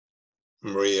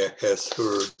Maria has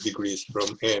her degrees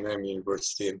from A&M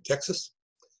University in Texas.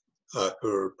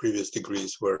 Her previous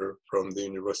degrees were from the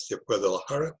University of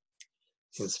Guadalajara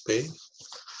in Spain.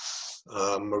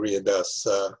 Maria does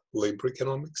labor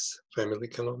economics, family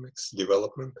economics,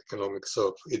 development, economics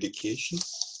of education.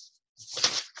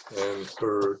 And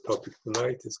her topic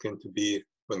tonight is going to be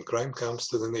when crime comes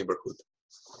to the neighborhood,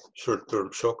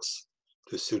 short-term shocks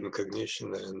to student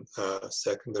cognition and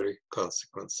secondary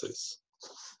consequences.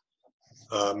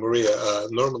 Maria,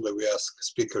 normally we ask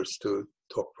speakers to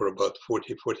talk for about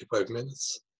 40-45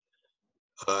 minutes,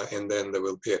 and then there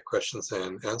will be a questions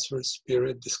and answers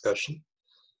period discussion.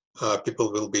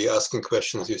 People will be asking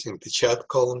questions using the chat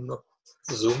column of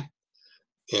Zoom,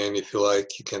 and if you like,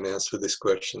 you can answer these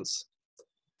questions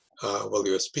while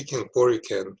you're speaking, or you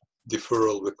can defer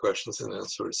all the questions and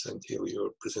answers until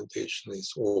your presentation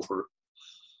is over.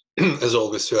 As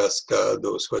always, you ask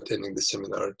those who are attending the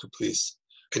seminar to please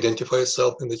identify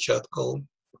yourself in the chat column.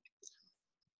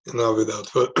 And now, without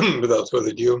further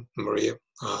ado, Maria,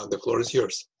 the floor is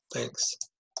yours. Thanks.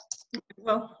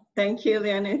 Well, thank you,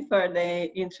 Leonid, for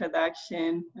the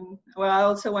introduction. And, well, I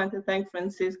also want to thank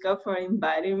Francisco for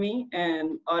inviting me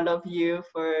and all of you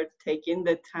for taking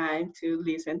the time to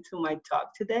listen to my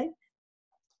talk today.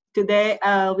 Today,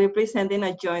 I'll be presenting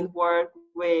a joint work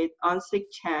with Onsik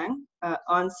Chang.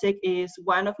 Onsik is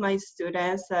one of my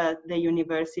students at the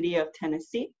University of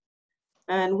Tennessee.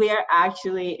 And we are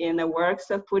actually in the works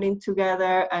of putting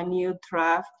together a new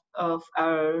draft of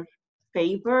our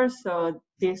paper, so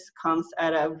this comes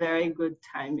at a very good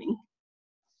timing.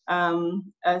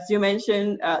 As you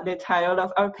mentioned, the title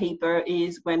of our paper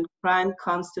is When Crime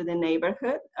Comes to the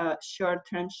Neighborhood,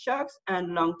 Short-Term Shocks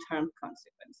and Long-Term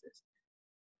Consequences.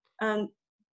 And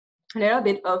a little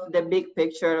bit of the big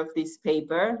picture of this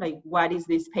paper, like what is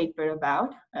this paper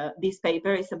about? This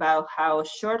paper is about how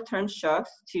short-term shocks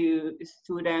to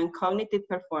student cognitive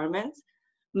performance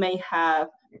may have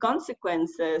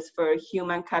consequences for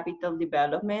human capital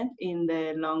development in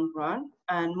the long run,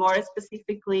 and more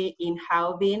specifically in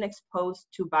how being exposed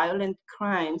to violent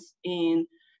crimes in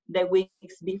the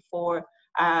weeks before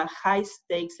a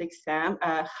high-stakes exam,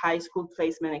 a high school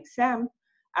placement exam,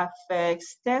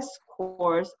 affects test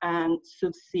scores and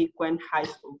subsequent high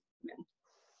school placement.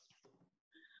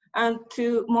 And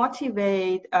to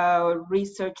motivate our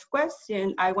research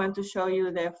question, I want to show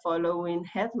you the following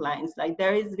headlines. Like,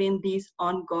 there has been this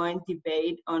ongoing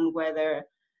debate on whether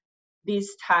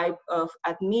this type of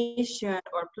admission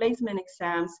or placement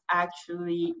exams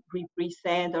actually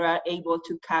represent or are able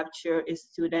to capture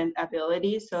student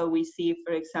ability. So we see,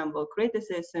 for example,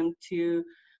 criticism to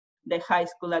the high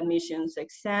school admissions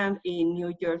exam in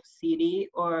New York City,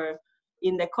 or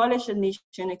in the college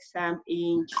admission exam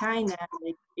in China.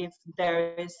 Like, if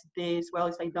there is this, well,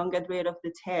 it's like, don't get rid of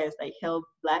the test, like help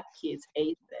Black kids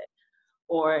ace it,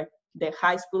 or the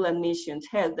high school admission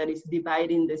test that is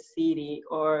dividing the city,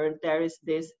 or there is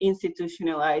this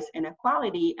institutionalized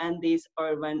inequality and this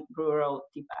urban-rural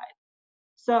divide.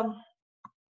 So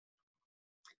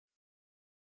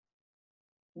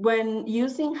when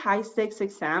using high-stakes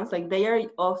exams, like, they are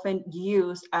often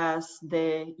used as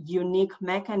the unique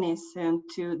mechanism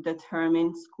to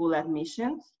determine school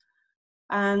admissions.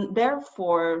 And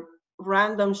therefore,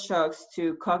 random shocks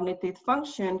to cognitive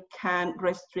function can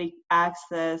restrict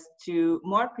access to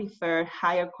more preferred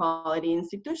higher quality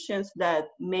institutions that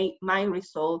might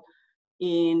result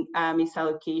in a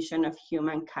misallocation of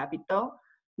human capital,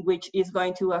 which is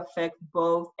going to affect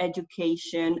both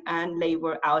education and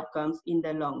labor outcomes in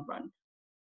the long run.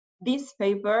 This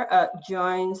paper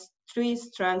joins three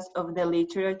strands of the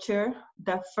literature.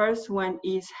 The first one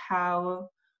is how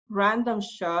random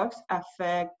shocks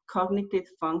affect cognitive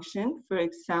function. For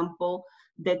example,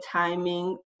 the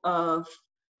timing of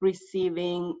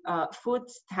receiving food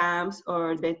stamps,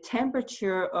 or the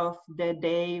temperature of the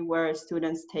day where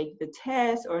students take the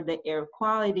test, or the air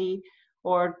quality,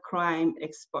 or crime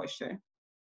exposure.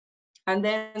 And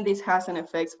then this has an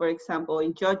effect, for example,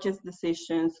 in judges'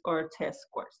 decisions or test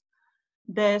scores.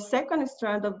 The second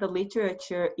strand of the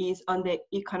literature is on the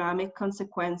economic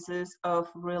consequences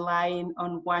of relying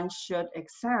on one-shot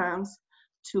exams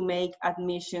to make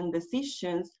admission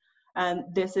decisions. And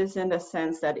this is in the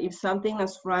sense that if something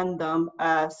as random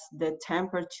as the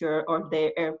temperature or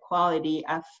the air quality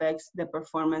affects the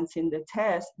performance in the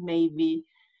test, maybe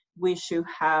we should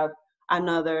have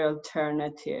another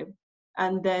alternative.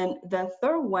 And then the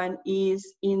third one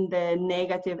is in the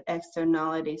negative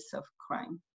externalities of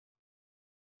crime.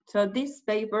 So this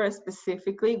paper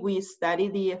specifically, we study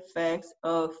the effects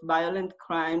of violent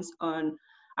crimes on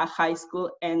a high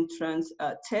school entrance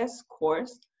test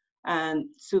scores. and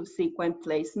subsequent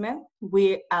placement.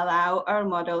 We allow our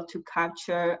model to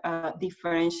capture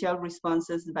differential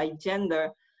responses by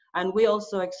gender, and we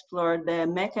also explore the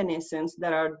mechanisms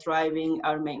that are driving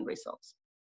our main results.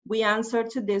 We answer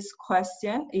to this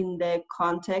question in the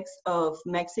context of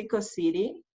Mexico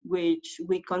City, which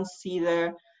we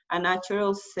consider a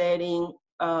natural setting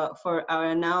for our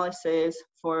analysis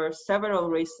for several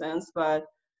reasons, but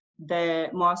the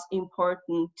most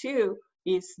important two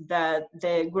is that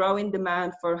the growing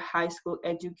demand for high school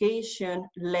education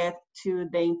led to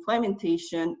the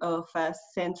implementation of a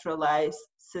centralized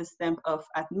system of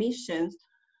admissions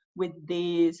with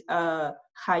this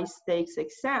high stakes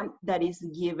exam that is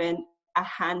given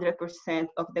 100%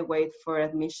 of the weight for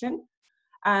admission.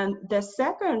 And the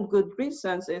second good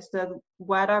reason is that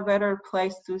what a better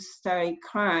place to study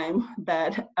crime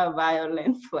than a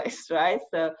violent place, right?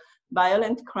 So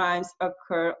violent crimes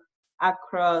occur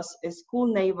across school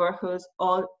neighborhoods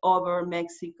all over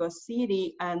Mexico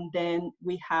City, and then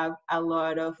we have a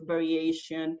lot of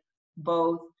variation,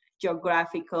 both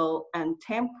geographical and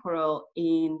temporal,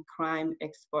 in crime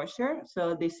exposure.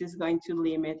 So this is going to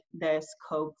limit the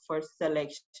scope for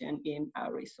selection in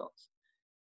our results.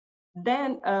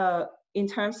 Then in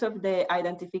terms of the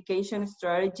identification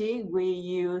strategy, we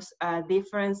use a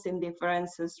difference in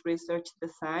differences research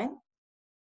design.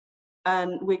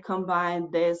 And we combine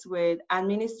this with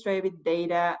administrative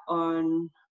data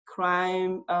on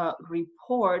crime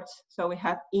reports. So we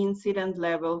have incident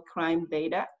level crime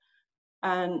data.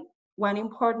 And one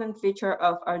important feature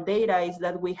of our data is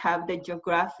that we have the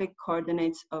geographic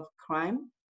coordinates of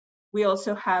crime. We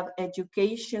also have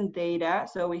education data.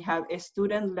 So we have a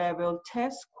student level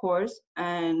test scores,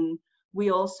 and we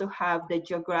also have the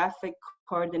geographic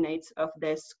coordinates of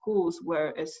the schools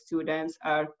where students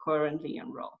are currently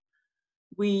enrolled.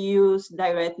 We use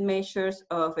direct measures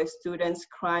of a student's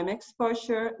crime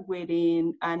exposure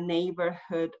within a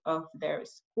neighborhood of their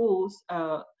schools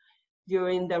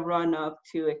during the run-up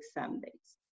to exam days.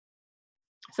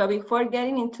 So before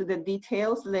getting into the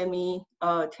details, let me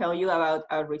tell you about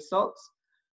our results.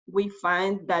 We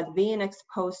find that being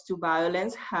exposed to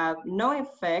violence have no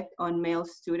effect on male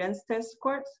students' test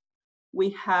scores. We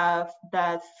have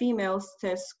that females'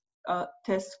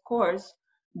 test scores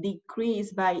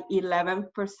decrease by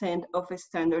 11% of a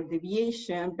standard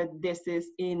deviation, but this is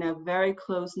in a very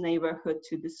close neighborhood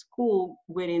to the school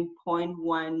within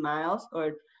 0.1 miles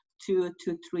or 2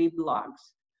 to 3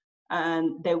 blocks,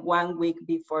 and the 1 week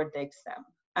before the exam.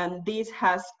 And this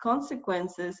has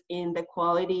consequences in the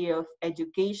quality of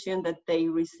education that they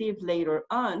receive later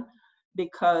on,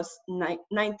 because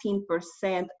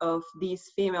 19% of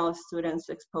these female students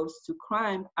exposed to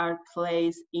crime are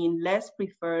placed in less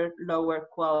preferred, lower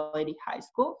quality high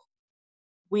schools.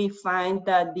 We find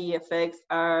that the effects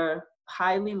are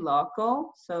highly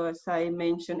local. So as I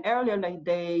mentioned earlier, like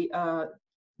they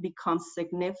become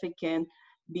significant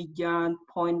beyond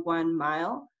 0.1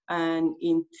 mile and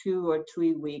in 2 or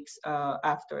 3 weeks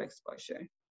after exposure.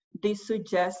 This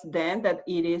suggests then that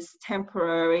it is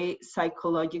temporary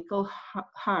psychological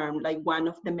harm, like one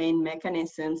of the main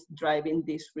mechanisms driving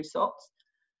these results.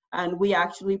 And we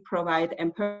actually provide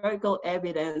empirical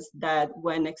evidence that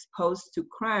when exposed to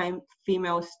crime,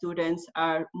 female students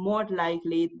are more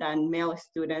likely than male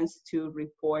students to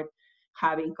report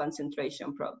having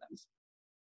concentration problems.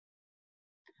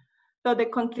 So the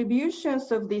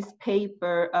contributions of this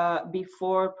paper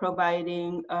before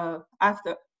providing,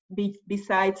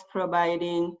 besides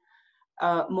providing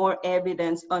more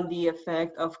evidence on the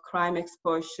effect of crime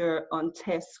exposure on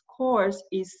test scores,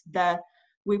 is that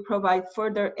we provide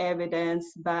further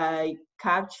evidence by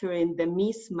capturing the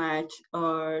mismatch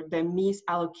or the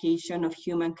misallocation of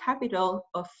human capital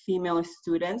of female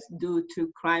students due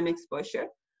to crime exposure.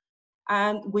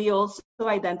 And we also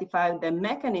identify the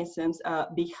mechanisms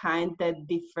behind the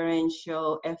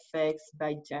differential effects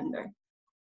by gender.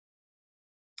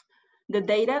 The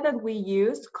data that we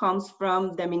use comes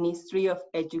from the Ministry of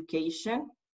Education.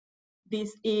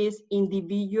 This is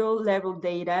individual level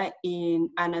data in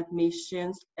an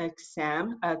admissions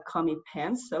exam,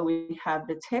 COMIPEM. So we have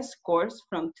the test scores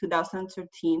from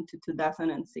 2013 to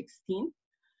 2016.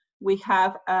 We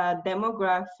have a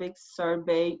demographic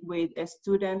survey with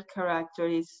student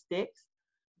characteristics.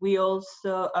 We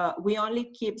also, we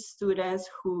only keep students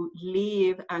who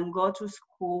live and go to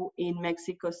school in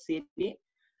Mexico City,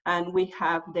 and we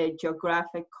have the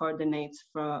geographic coordinates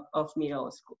of middle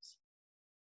schools.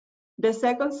 The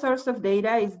second source of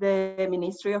data is the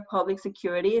Ministry of Public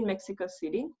Security in Mexico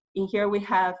City. In here we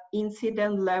have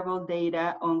incident level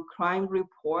data on crime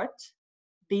reports.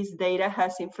 This data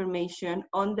has information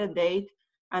on the date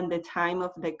and the time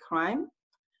of the crime.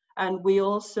 And we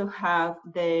also have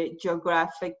the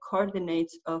geographic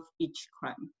coordinates of each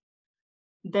crime.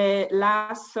 The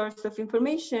last source of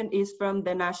information is from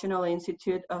the National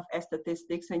Institute of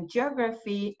Statistics and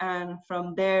Geography, and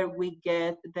from there we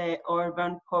get the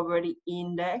Urban Poverty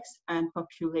Index and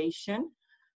population.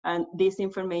 And this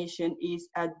information is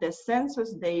at the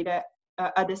census data,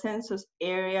 at the census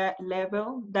area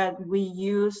level that we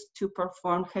use to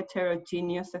perform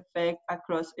heterogeneous effect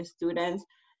across students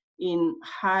in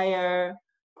higher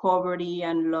poverty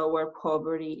and lower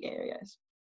poverty areas.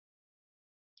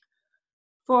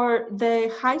 For the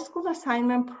high school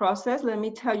assignment process, let me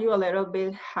tell you a little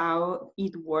bit how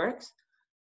it works.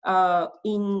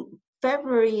 In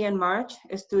February and March,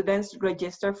 students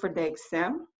register for the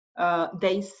exam.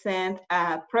 They send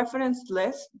a preference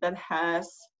list that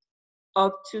has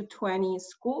up to 20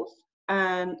 schools.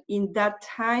 And in that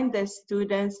time, the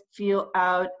students fill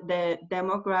out the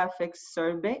demographics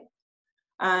survey.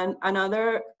 And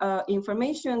another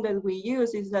information that we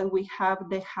use is that we have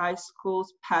the high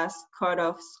schools pass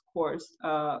cutoff scores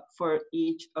for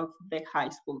each of the high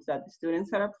schools that the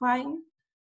students are applying.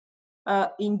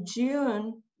 In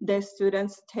June, the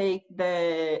students take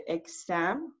the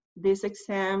exam. This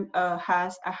exam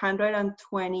has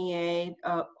 128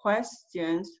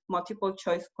 questions, multiple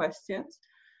choice questions,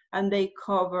 and they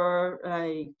cover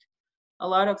like a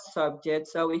lot of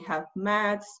subjects. So we have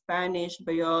math, Spanish,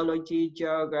 biology,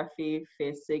 geography,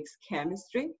 physics,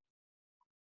 chemistry.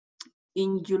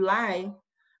 In July,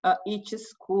 each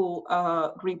school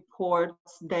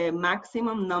reports the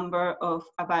maximum number of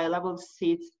available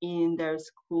seats in their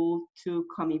school to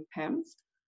COMIPEMS,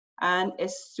 and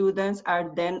students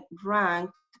are then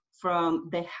ranked from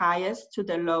the highest to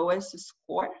the lowest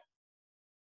score.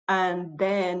 And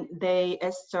then they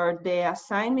start the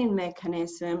assignment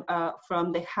mechanism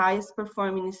from the highest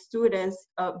performing students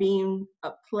being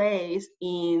placed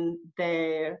in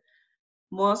their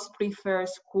most preferred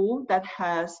school that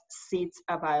has seats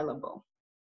available.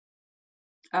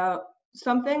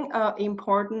 Something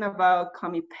important about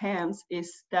COMIPEMS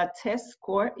is that test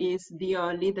score is the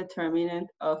only determinant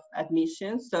of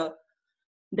admission. So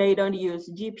they don't use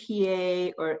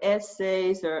GPA or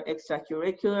essays or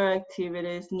extracurricular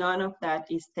activities. None of that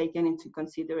is taken into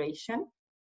consideration.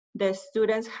 The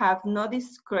students have no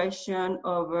discretion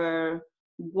over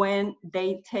when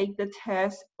they take the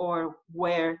test or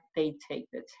where they take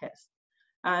the test.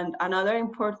 And another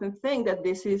important thing, that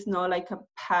this is not like a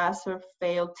pass or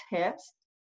fail test.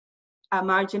 A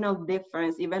marginal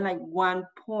difference, even like 1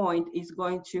 point, is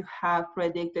going to have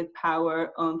predicted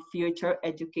power on future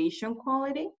education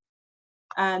quality.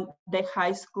 And the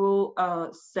high school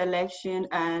selection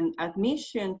and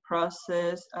admission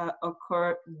process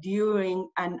occur during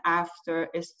and after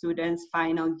a student's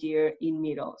final year in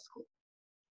middle school.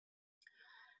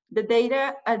 The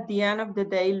data at the end of the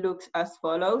day looks as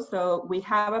follows. So we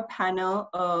have a panel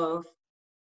of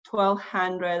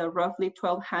 1,200 or roughly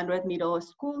 1,200 middle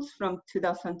schools from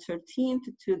 2013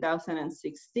 to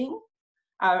 2016.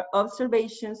 Our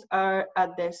observations are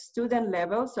at the student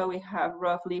level, so we have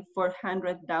roughly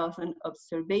 400,000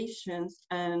 observations,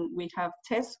 and we have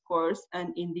test scores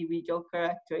and individual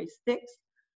characteristics.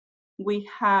 We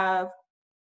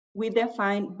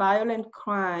define violent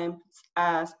crimes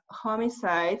as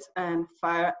homicides and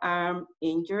firearm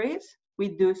injuries. We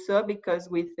do so because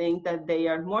we think that they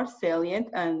are more salient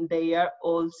and they are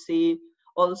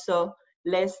also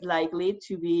less likely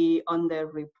to be on the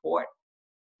report.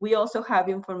 We also have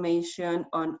information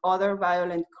on other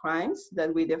violent crimes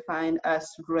that we define as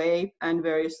rape and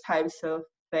various types of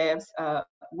thefts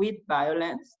with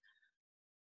violence,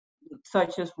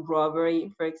 such as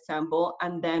robbery, for example.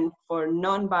 And then for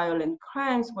non-violent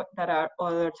crimes that are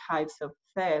other types of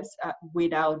thefts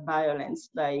without violence,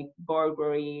 like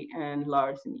burglary and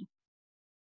larceny.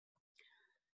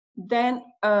 Then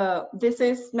this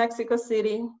is Mexico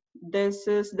City. This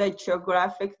is the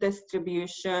geographic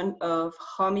distribution of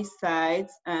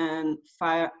homicides and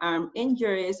firearm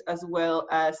injuries, as well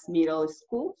as middle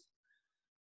schools.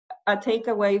 A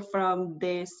takeaway from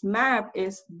this map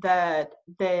is that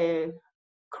the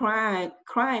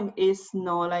crime is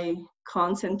not like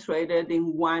concentrated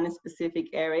in one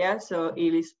specific area, so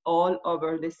it is all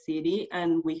over the city,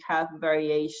 and we have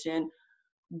variation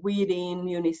within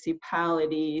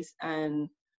municipalities and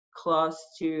close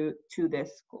to the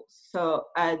schools. So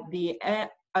at the end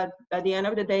of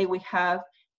the day, we have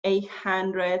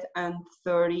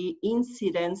 830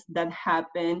 incidents that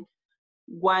happen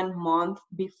 1 month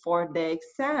before the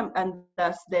exam, and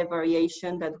that's the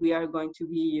variation that we are going to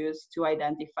be used to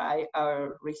identify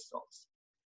our results.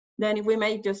 Then if we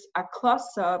make just a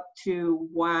close-up to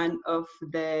one of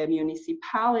the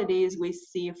municipalities, we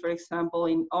see, for example,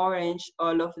 in orange,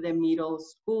 all of the middle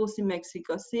schools in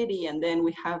Mexico City, and then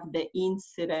we have the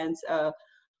incidents of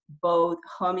both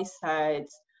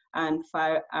homicides and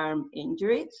firearm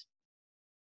injuries.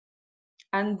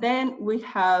 And then we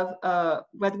have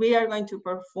what we are going to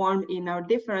perform in our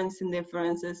difference in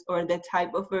differences, or the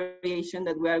type of variation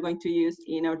that we are going to use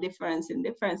in our difference in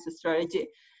difference strategy,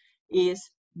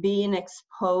 is being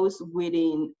exposed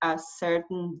within a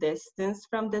certain distance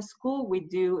from the school. We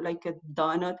do like a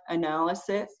donut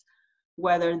analysis,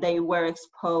 whether they were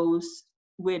exposed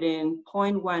within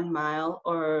 0.1 mile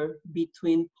or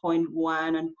between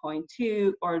 0.1 and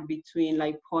 0.2, or between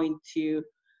like 0.2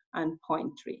 and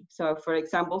 0.3. So for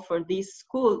example, for this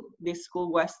school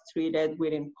was treated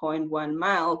within 0.1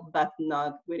 mile, but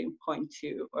not within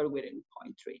 0.2 or within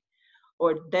 0.3.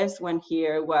 Or this one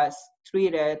here was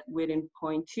treated within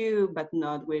 0.2, but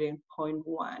not within 0.1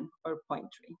 or 0.3.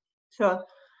 So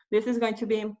this is going to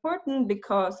be important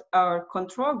because our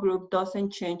control group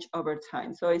doesn't change over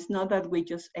time. So it's not that we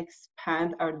just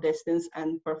expand our distance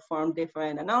and perform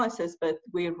different analysis, but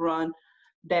we run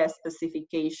the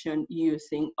specification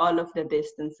using all of the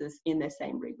distances in the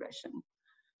same regression.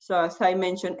 So as I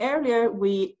mentioned earlier,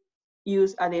 we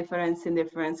use a difference in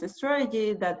difference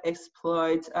strategy that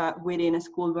exploits within a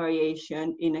school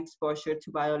variation in exposure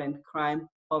to violent crime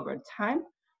over time.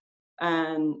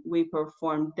 And we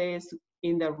perform this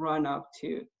in the run-up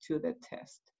to the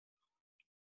test.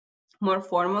 More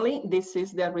formally, this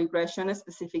is the regression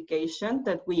specification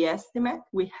that we estimate.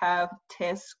 We have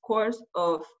test scores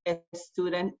of a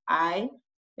student I,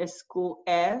 a school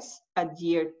S at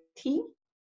year T.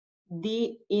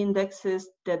 D indexes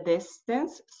the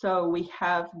distance. So we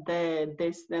have the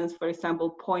distance, for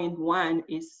example, 0.1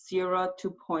 is 0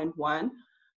 to 0.1,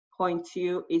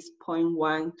 0.2 is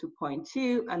 0.1 to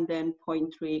 0.2, and then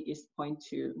 0.3 is 0.2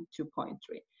 to 0.3.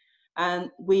 And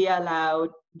we allowed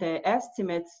the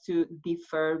estimates to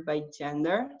differ by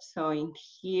gender. So in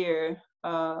here,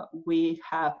 we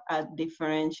have a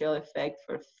differential effect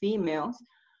for females.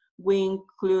 We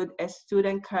include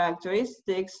student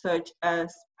characteristics such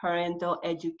as parental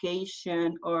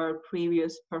education or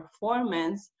previous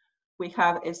performance. We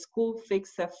have a school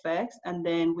fixed effects, and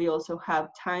then we also have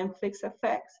time fixed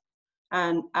effects,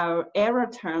 and our error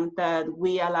term that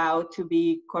we allow to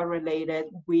be correlated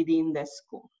within the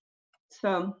school.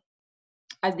 So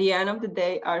at the end of the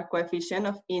day, our coefficient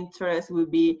of interest will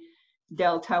be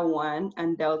delta 1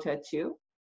 and delta 2.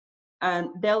 And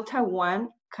delta 1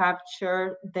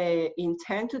 capture the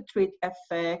intent to treat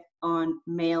effect on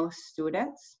male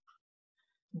students.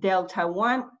 Delta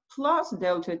 1 plus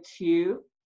delta 2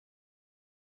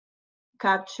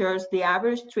 captures the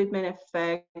average treatment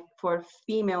effect for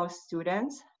female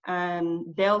students,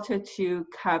 and delta 2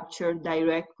 capture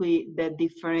directly the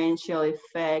differential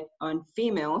effect on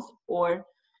females, or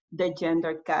the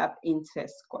gender gap in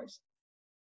test scores.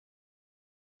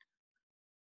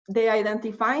 The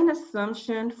identifying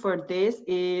assumption for this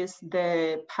is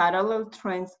the parallel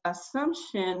trends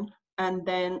assumption. And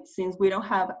then since we don't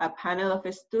have a panel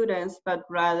of students, but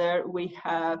rather we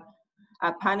have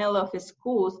a panel of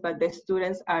schools, but the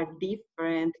students are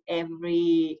different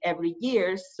every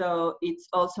year. So it's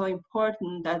also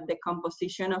important that the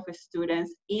composition of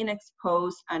students in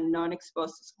exposed and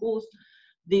non-exposed schools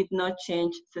did not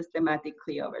change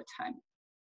systematically over time.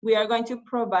 We are going to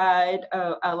provide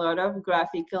a lot of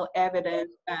graphical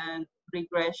evidence and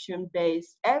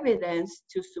regression-based evidence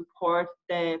to support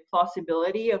the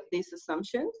plausibility of these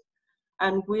assumptions.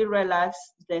 And we relax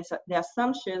the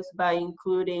assumptions by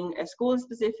including a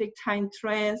school-specific time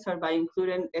trends, or by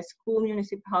including a school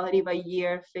municipality by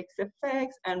year fixed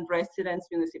effects and residence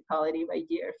municipality by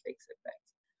year fixed effects.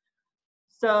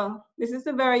 So this is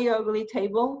a very ugly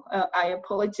table. I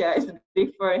apologize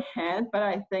beforehand, but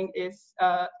I think it's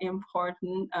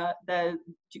important that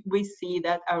we see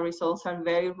that our results are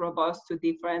very robust to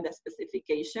different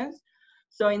specifications.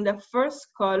 So in the first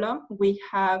column, we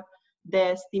have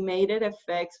the estimated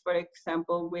effects, for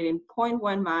example, within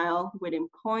 0.1 mile, within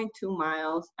 0.2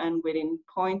 miles, and within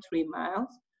 0.3 miles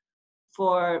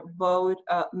for both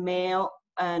male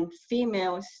and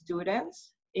female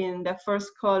students. In the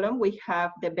first column, we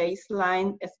have the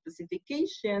baseline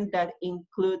specification that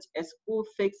includes a school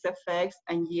fixed effects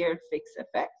and year fixed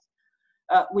effects.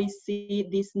 We see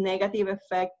this negative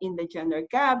effect in the gender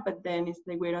gap, but then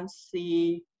we don't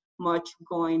see much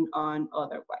going on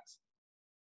otherwise.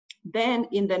 Then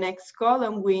in the next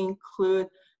column, we include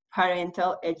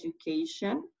parental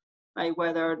education, like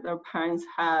whether their parents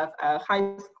have a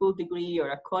high school degree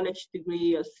or a college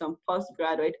degree or some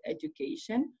postgraduate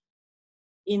education.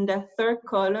 in the third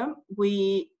column,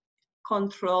 we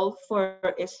control for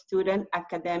a student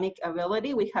academic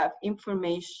ability. We have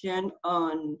information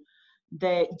on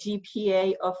the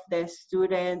GPA of the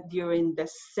student during the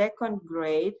second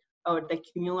grade, or the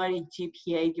cumulative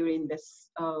GPA during the,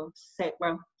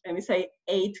 well, let me say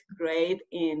 8th grade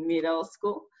in middle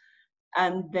school.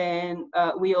 And then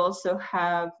we also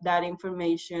have that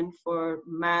information for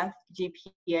math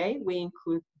GPA. We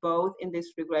include both in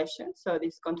this regression. So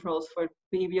this controls for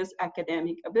previous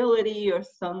academic ability or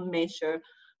some measure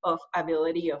of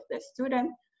ability of the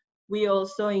student. We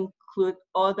also include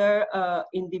other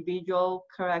individual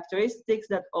characteristics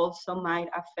that also might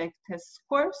affect test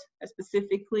scores.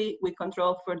 Specifically, we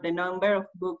control for the number of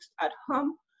books at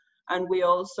home, and we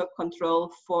also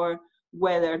control for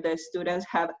whether the students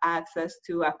have access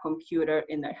to a computer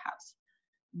in their house.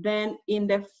 Then in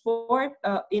the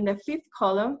fifth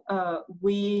column,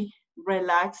 we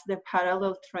relax the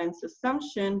parallel trends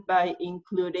assumption by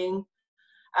including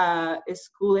a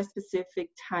school-specific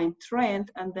time trend,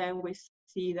 and then we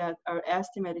see that our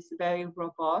estimate is very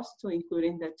robust to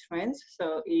including the trends.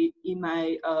 So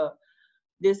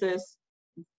this is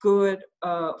good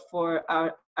for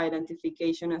our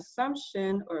identification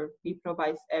assumption, or it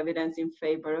provides evidence in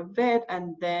favor of it.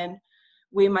 And then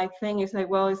we might think it's like,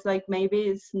 well, it's like maybe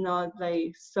it's not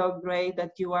like so great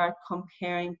that you are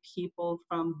comparing people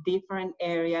from different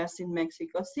areas in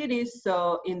Mexico City.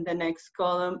 So in the next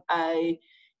column, I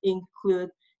include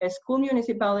a school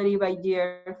municipality by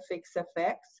year fixed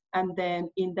effects. And then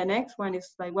in the next one,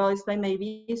 it's like, well, it's like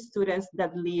maybe students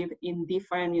that live in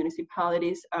different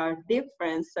municipalities are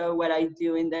different. So what I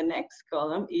do in the next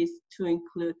column is to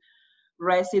include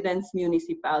residents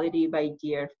municipality by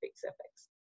year fixed effects.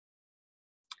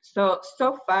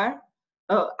 So far,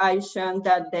 I've shown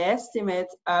that the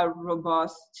estimates are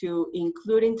robust to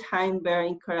including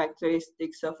time-varying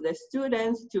characteristics of the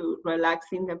students, to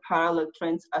relaxing the parallel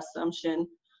trends assumption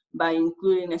by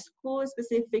including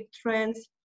school-specific trends,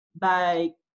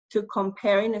 to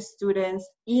comparing students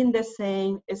in the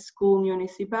same school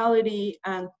municipality,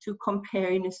 and to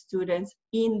comparing students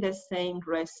in the same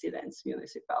residence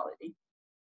municipality.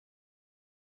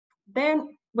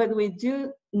 Then what we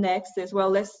do next is, well,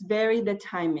 let's vary the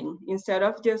timing. Instead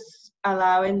of just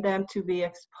allowing them to be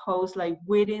exposed like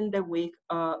within the week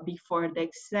before the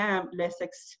exam, let's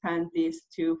expand this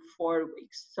to 4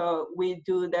 weeks. So we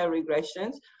do the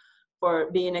regressions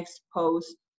for being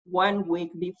exposed 1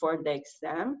 week before the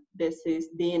exam. This is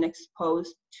being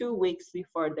exposed 2 weeks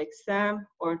before the exam,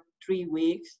 or 3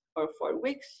 weeks, or 4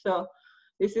 weeks. So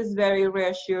this is very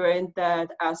reassuring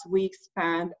that as we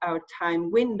expand our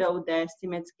time window, the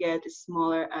estimates get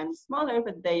smaller and smaller,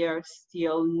 but they are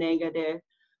still negative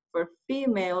for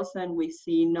females, and we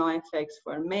see no effects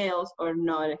for males, or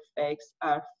no effects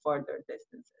are further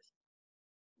distances.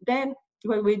 Then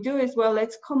what we do is, well,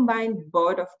 let's combine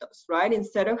both of those, right?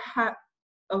 Instead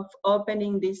of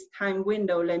opening this time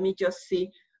window, let me just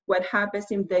see what happens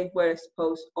if they were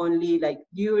exposed only like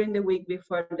during the week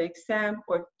before the exam,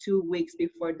 or 2 weeks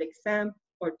before the exam,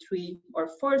 or 3 or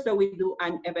 4. So we do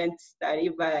an event study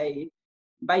by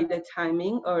the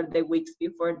timing, or the weeks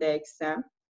before the exam.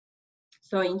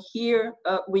 So in here,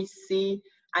 we see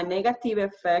a negative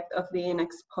effect of being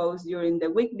exposed during the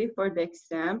week before the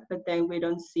exam, but then we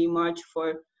don't see much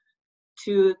for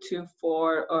 2 to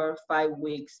 4 or 5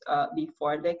 weeks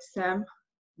before the exam.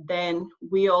 Then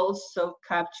we also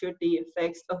capture the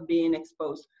effects of being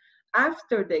exposed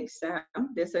after the exam.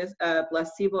 This is a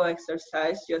placebo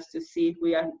exercise just to see if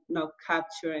we are not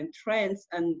capturing trends,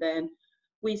 and then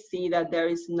we see that there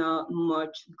is not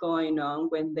much going on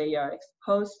when they are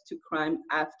exposed to crime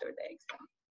after the exam.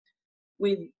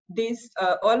 With this,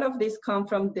 all of these come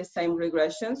from the same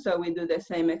regression, so we do the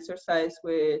same exercise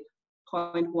with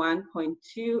 0.1,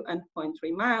 0.2, and 0.3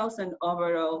 miles, and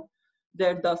overall,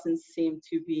 there doesn't seem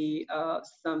to be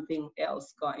something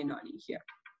else going on in here.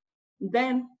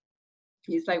 Then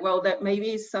he's like, well, that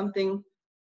maybe is something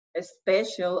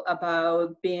special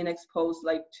about being exposed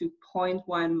like to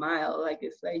 0.1 mile. Like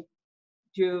it's like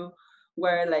you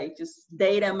were like just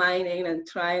data mining and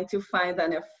trying to find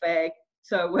an effect.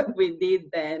 So what we did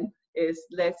then is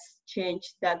let's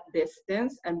change that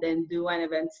distance and then do an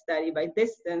event study by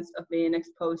distance of being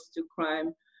exposed to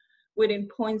crime within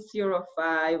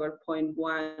 0.05 or 0.1,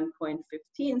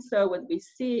 0.15. So what we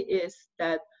see is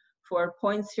that for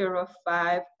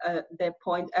 0.05, the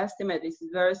point estimate is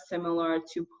very similar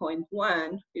to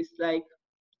 0.1. It's like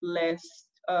less,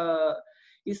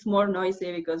 it's more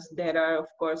noisy because there are, of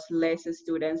course, less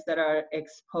students that are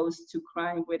exposed to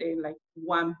crime within like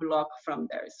 1 block from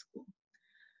their school.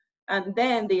 And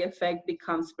then the effect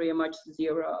becomes pretty much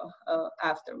zero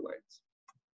afterwards.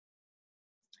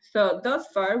 So thus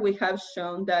far, we have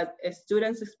shown that a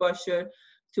student's exposure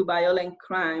to violent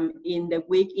crime in the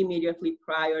week immediately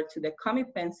prior to the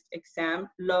comeuppance exam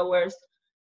lowers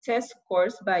test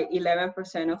scores by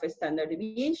 11% of a standard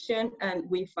deviation, and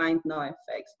we find no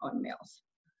effects on males.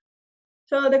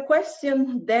 So the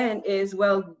question then is,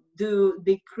 well, do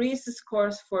decreased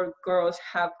scores for girls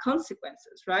have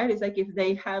consequences, right? It's like if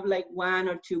they have like 1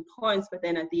 or 2 points, but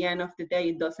then at the end of the day,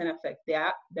 it doesn't affect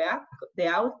the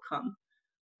outcome,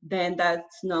 then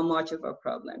that's not much of a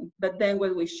problem. But then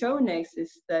what we show next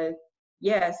is that,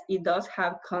 yes, it does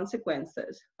have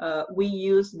consequences. We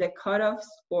use the cutoff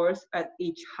scores at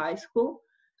each high school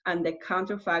and the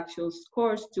counterfactual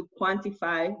scores to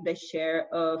quantify the share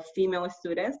of female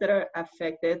students that are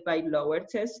affected by lower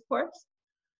test scores.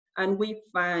 And we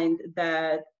find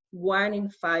that 1 in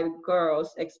 5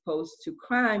 girls exposed to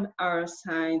crime are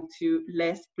assigned to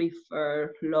less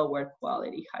preferred lower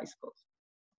quality high schools.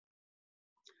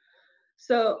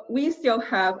 So we still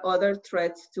have other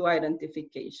threats to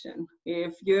identification.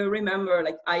 If you remember,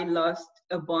 like I lost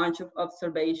a bunch of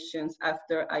observations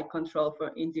after I controlled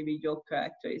for individual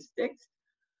characteristics.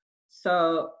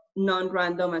 So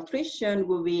non-random attrition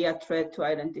will be a threat to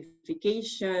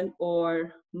identification,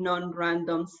 or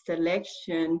non-random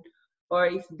selection, or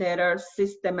if there are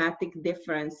systematic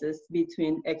differences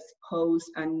between exposed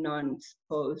and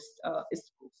non-exposed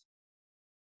schools.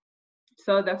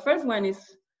 So the first one is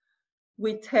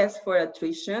we test for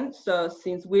attrition. So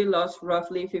since we lost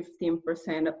roughly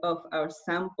 15% of our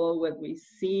sample, what we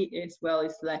see is, well,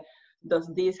 it's like, does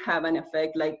this have an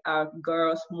effect? Like, are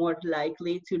girls more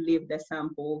likely to leave the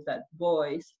sample than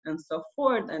boys, and so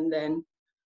forth? And then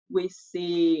we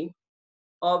see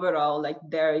overall, like,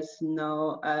 there is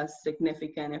no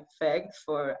significant effect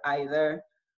for either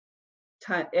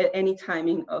any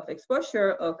timing of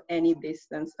exposure of any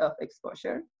distance of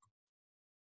exposure.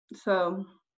 So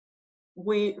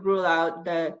we rule out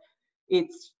that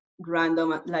it's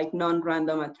random, like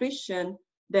non-random attrition.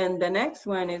 Then the next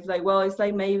one is like, well, it's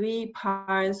like maybe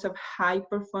parents of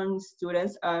high-performing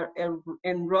students are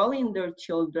enrolling their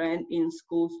children in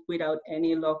schools without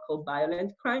any local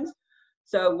violent crimes.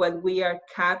 So what we are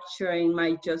capturing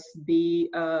might just be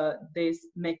this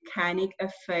mechanic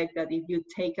effect that if you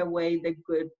take away the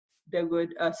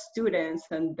good students,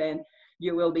 and then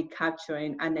you will be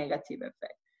capturing a negative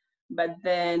effect. But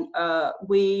then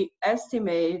we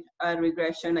estimate a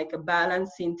regression, like a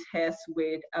balancing test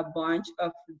with a bunch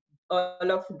of all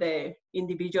of the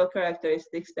individual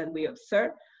characteristics that we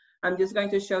observe. I'm just going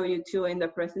to show you 2 in the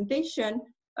presentation.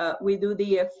 We do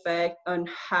the effect on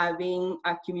having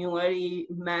a cumulative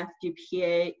math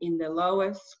GPA in the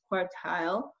lowest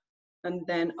quartile. And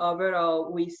then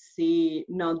overall, we see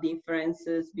no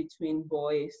differences between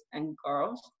boys and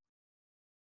girls.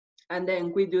 And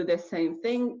then we do the same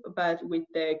thing, but with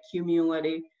the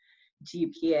cumulative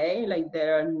GPA, like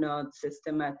there are not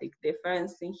systematic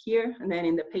difference in here. And then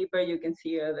in the paper, you can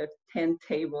see other 10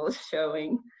 tables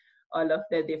showing all of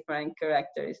the different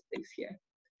characteristics here.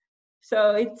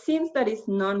 So it seems that it's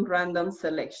non-random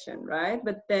selection, right?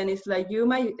 But then it's like you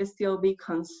might still be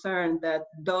concerned that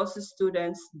those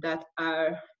students that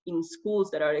are in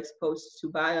schools that are exposed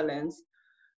to violence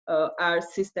are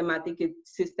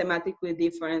systematically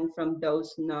different from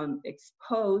those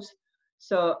non-exposed.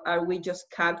 So are we just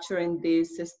capturing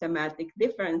these systematic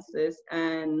differences?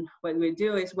 And what we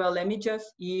do is, well, let me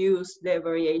just use the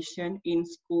variation in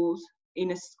schools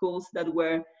that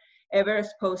were ever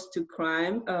exposed to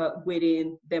crime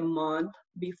within the month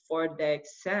before the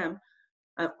exam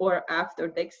or after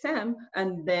the exam.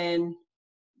 And then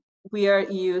we are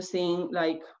using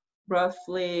like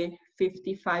roughly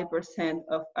 55%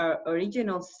 of our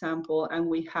original sample, and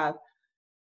we have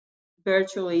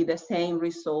virtually the same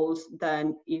results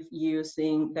than if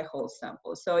using the whole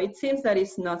sample. So it seems that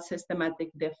it's not systematic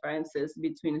differences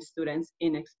between students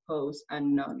in exposed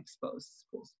and non-exposed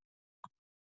schools.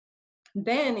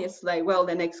 Then it's like, well,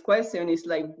 the next question is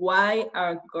like, why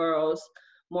are girls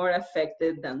more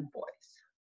affected than boys?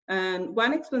 And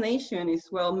one explanation is,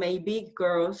 well, maybe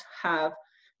girls have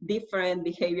different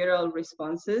behavioral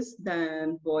responses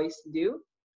than boys do.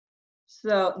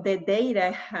 So the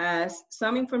data has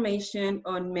some information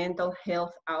on mental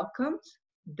health outcomes.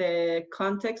 The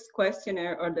context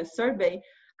questionnaire or the survey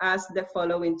asks the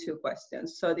following 2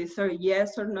 questions. So these are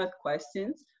yes or no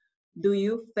questions. Do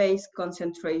you face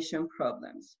concentration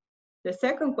problems? The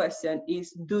second question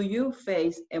is, do you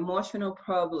face emotional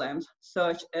problems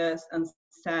such as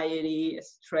anxiety,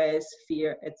 stress,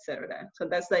 fear, etc.? So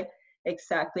that's like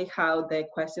exactly how the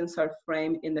questions are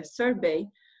framed in the survey.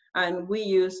 And we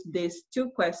use these two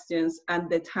questions and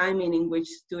the timing in which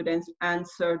students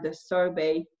answer the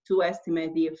survey to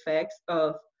estimate the effects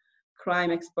of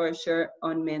crime exposure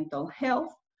on mental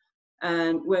health.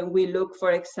 And when we look,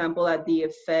 for example, at the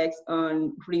effects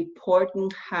on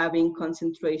reporting having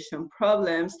concentration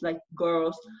problems, like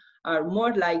girls are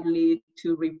more likely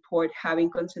to report having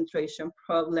concentration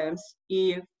problems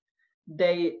if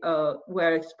they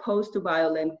were exposed to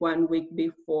violence 1 week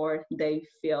before they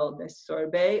fill the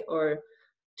survey, or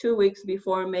 2 weeks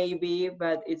before maybe,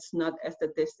 but it's not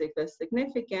statistically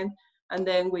significant. And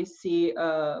then we see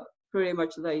pretty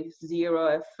much like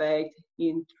zero effect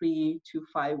in 3 to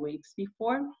 5 weeks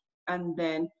before. And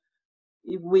then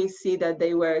if we see that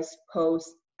they were exposed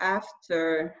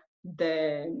after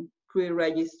the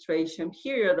pre-registration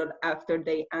period or after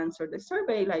they answered the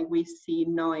survey, like we see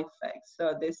no effect.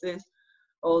 So this is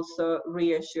also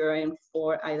reassuring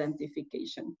for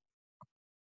identification.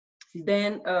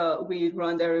 Then we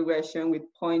run the regression with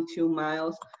 0.2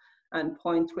 miles and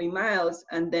 0.3 miles,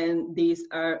 and then these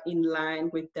are in line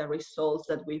with the results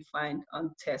that we find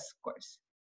on test scores.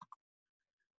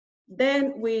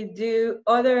 Then we do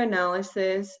other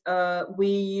analysis. We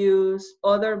use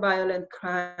other violent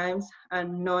crimes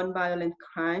and non-violent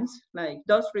crimes. Like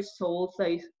those results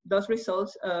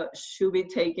should be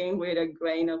taken with a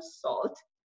grain of salt,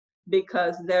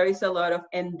 because there is a lot of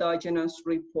endogenous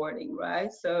reporting,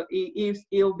 right? So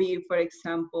it'll be, for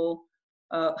example,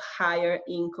 higher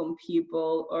income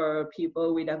people or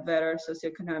people with a better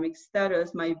socioeconomic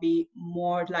status might be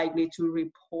more likely to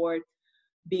report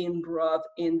being robbed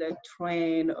in the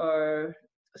train or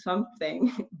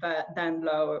something than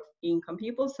lower income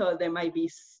people. So there might be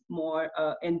more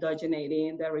endogeneity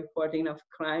in the reporting of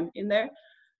crime in there.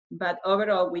 But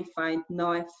overall, we find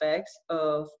no effects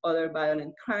of other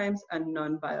violent crimes and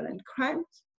non-violent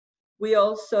crimes. We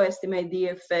also estimate the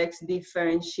effects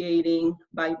differentiating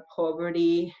by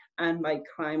poverty and by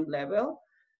crime level.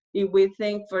 If we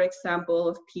think, for example,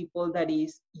 of people that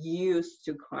is used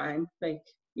to crime, like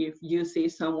if you see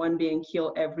someone being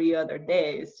killed every other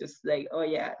day, it's just like, oh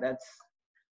yeah, that's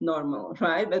normal,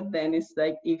 right? But then it's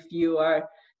like, if you are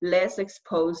less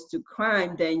exposed to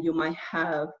crime, then you might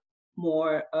have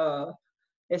more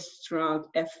strong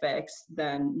effects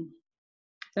than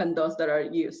those that are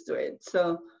used to it.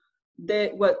 So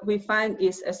what we find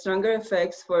is a stronger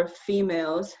effects for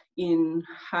females in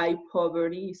high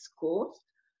poverty schools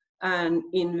and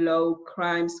in low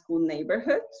crime school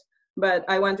neighborhoods. But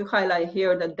I want to highlight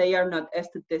here that they are not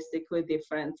statistically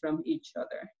different from each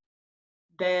other.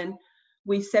 Then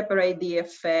we separate the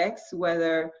effects,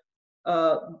 whether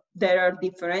there are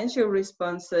differential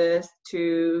responses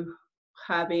to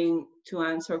having to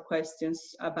answer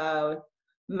questions about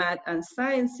math and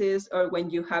sciences, or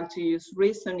when you have to use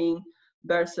reasoning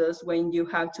versus when you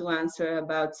have to answer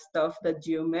about stuff that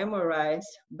you memorize.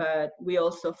 But we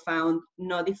also found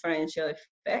no differential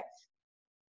effects.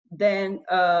 Then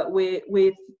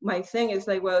with my thing is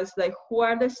like, well, it's like, who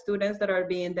are the students that are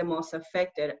being the most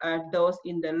affected? Are those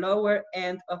in the lower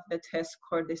end of the test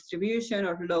score distribution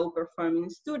or low performing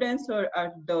students, or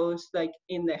are those like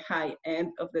in the high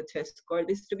end of the test score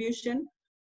distribution?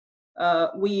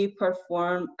 We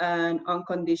perform an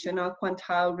unconditional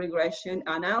quantile regression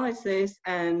analysis,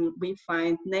 and we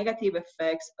find negative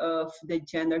effects of the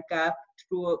gender gap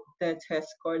through the test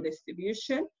score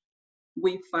distribution.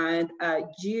 We find a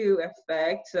U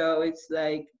effect, so it's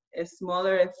like a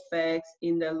smaller effects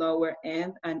in the lower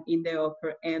end and in the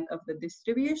upper end of the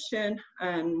distribution,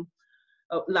 and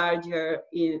larger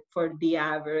for the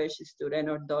average student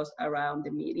or those around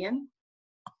the median.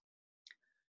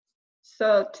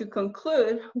 So to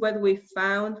conclude, what we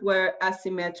found were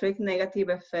asymmetric negative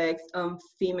effects on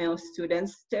female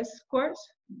students' test scores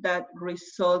that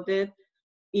resulted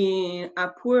in a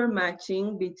poor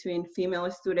matching between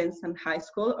female students and high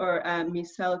school, or a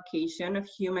misallocation of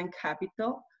human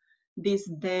capital. This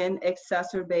then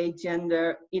exacerbates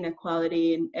gender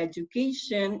inequality in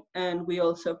education, and we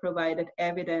also provided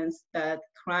evidence that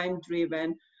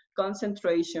crime-driven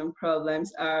concentration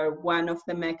problems are one of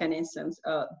the mechanisms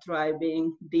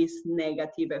driving these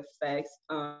negative effects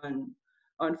on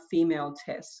female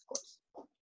test scores.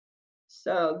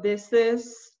 So this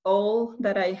is all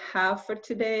that I have for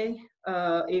today.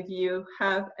 If you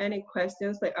have any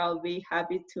questions, I'll be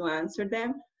happy to answer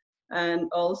them. And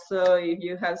also, if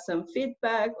you have some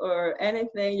feedback or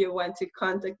anything you want to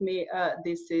contact me,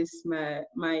 this is my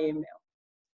email.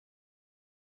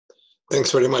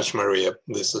 Thanks very much, Maria.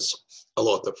 This is a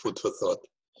lot of food for thought.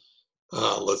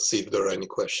 Let's see if there are any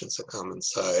questions or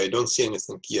comments. I don't see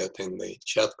anything yet in the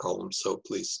chat column, so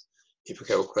please, if you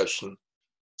have a question,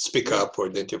 speak up or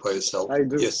identify yourself. I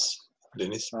do. Yes.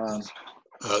 Dennis.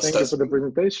 Thank you for the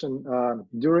presentation.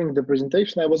 During the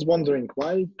presentation, I was wondering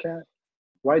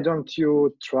why don't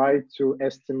you try to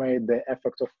estimate the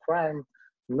effect of crime,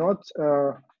 not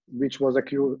which was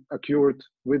occurred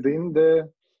within the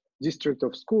district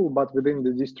of school, but within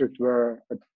the district where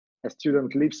a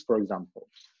student lives, for example?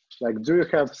 Like, do you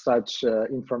have such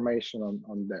information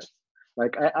on that?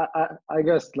 Like, I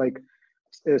guess like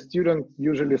a student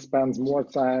usually spends more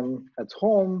time at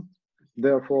home,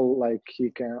 therefore like he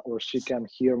can or she can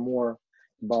hear more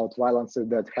about violences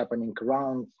that happening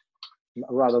around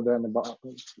rather than about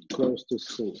close to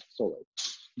school. So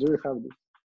do you have this?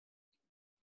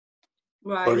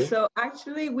 Right, so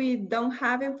actually we don't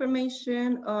have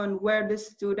information on where the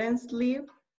students live.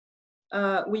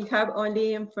 We have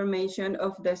only information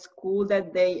of the school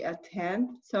that they attend.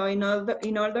 So in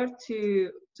order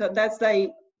to, so that's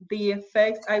like the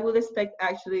effects, I would expect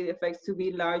actually the effects to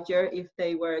be larger if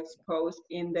they were exposed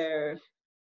in their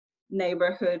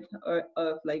neighborhood or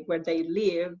of like where they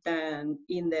live than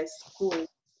in the school.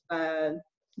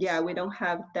 Yeah, we don't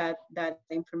have that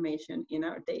information in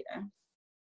our data.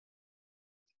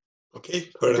 Okay,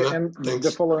 fair enough. And thanks.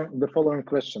 The following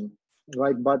question,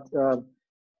 like, but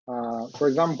for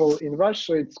example, in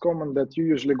Russia, it's common that you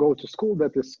usually go to school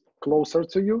that is closer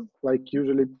to you. Like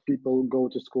usually people go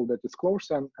to school that is close.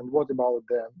 And what about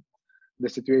the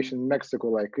situation in Mexico?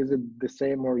 Like, is it the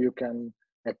same, or you can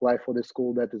apply for the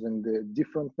school that is in the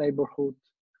different neighborhood?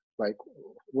 Like,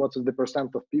 what is the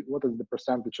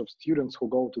percentage of students who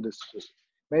go to this school?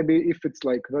 Maybe if it's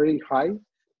like very high,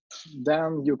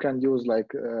 then you can use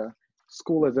like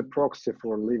school as a proxy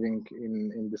for living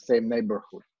in the same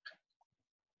neighborhood.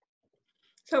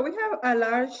 So we have a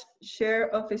large share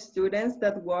of students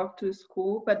that walk to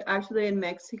school, but actually in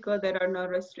Mexico, there are no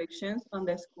restrictions on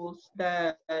the schools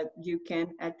that you can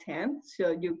attend.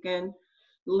 So you can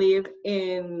live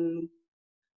in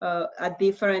a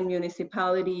different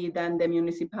municipality than the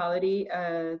municipality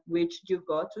which you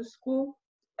go to school.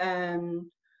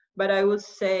 But I would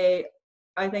say,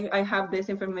 I think I have this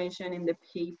information in the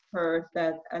paper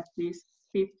that at least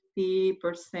 50%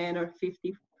 or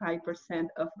 55%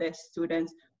 of the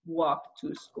students walk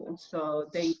to school. So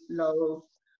they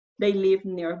live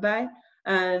nearby.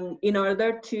 And in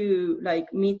order to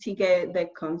like mitigate the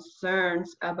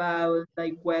concerns about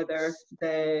like whether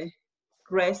the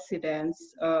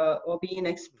residents or being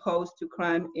exposed to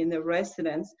crime in the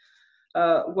residence,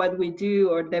 what we do,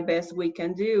 or the best we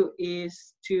can do,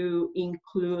 is to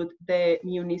include the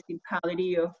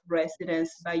municipality of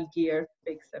residence by year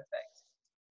fixed effect.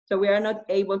 So we are not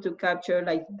able to capture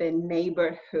like the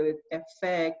neighborhood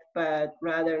effect, but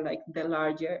rather like the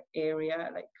larger area,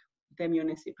 like the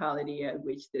municipality at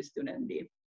which the student lives.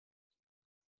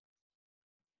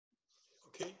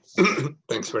 Okay,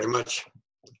 thanks very much.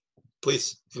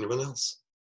 Please, anyone else?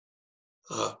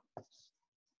 Let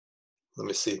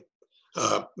me see.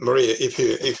 Maria, if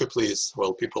you please,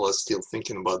 while people are still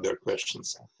thinking about their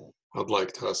questions, I'd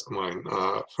like to ask mine.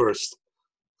 First,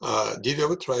 did you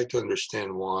ever try to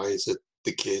understand why is it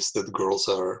the case that girls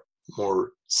are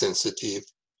more sensitive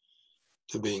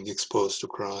to being exposed to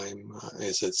crime?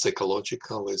 Is it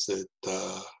psychological? Is it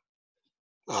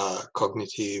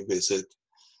cognitive? Is it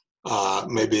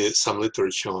maybe some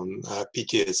literature on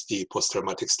PTSD,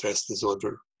 post-traumatic stress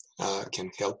disorder, can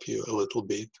help you a little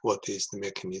bit? What is the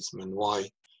mechanism and why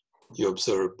you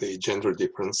observe the gender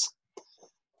difference?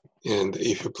 And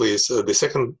if you please, the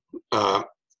second,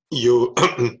 you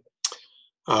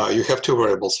you have two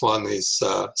variables. One is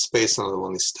space, another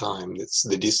one is time. It's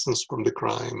the distance from the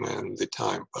crime and the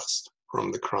time passed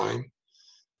from the crime.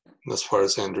 And as far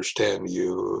as I understand,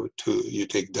 you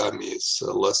take dummies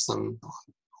less than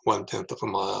 1/10 of a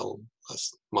mile,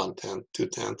 less 1/10,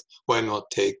 2/10. Why not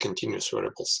take continuous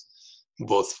variables,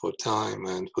 both for time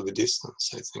and for the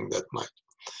distance? I think that might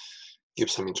give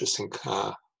some interesting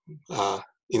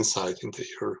insight into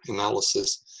your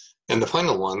analysis. And the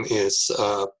final one is,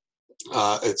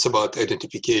 it's about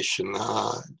identification.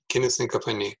 Can you think of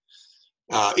any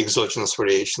exogenous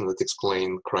variation that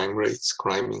explain crime rates,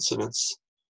 crime incidents?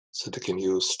 So they can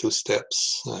use 2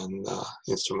 steps and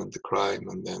instrument the crime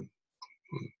and then,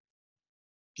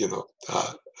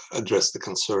 address the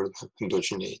concern of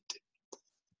endogeneity.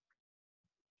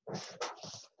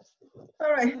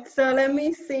 All right, so let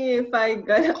me see if I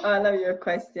got all of your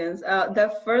questions. The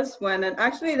first one, and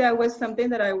actually that was something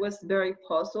that I was very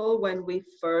puzzled when we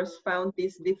first found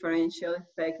this differential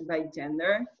effect by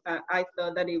gender. I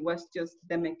thought that it was just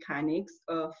the mechanics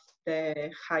of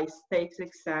the high stakes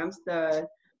exams that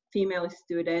female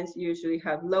students usually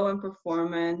have lower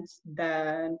performance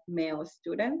than male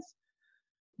students.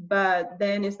 But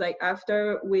then it's like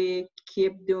after we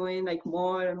keep doing like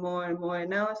more and more and more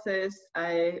analysis,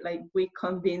 we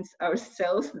convince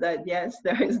ourselves that yes,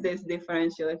 there is this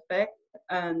differential effect.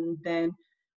 And then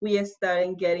we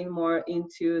started getting more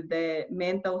into the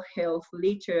mental health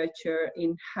literature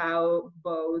in how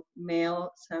both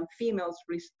males and females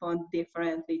respond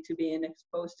differently to being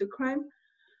exposed to crime.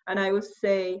 And I would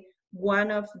say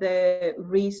one of the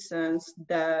reasons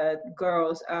that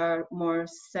girls are more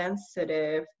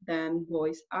sensitive than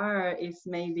boys are is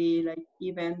maybe like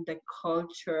even the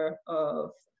culture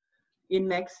of in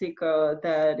Mexico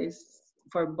that is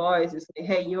for boys is like,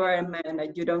 hey, you are a man,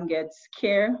 like you don't get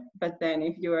scared. But then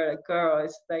if you are a girl,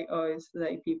 it's like, oh, it's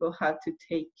like people have to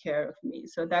take care of me.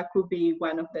 So that could be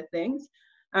one of the things.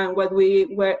 And what we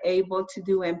were able to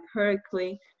do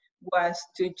empirically was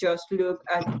to just look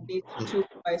at these 2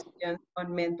 questions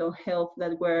on mental health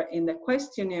that were in the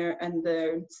questionnaire and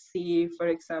then see, for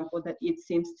example, that it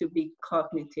seems to be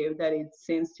cognitive, that it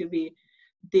seems to be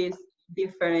this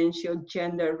differential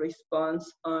gender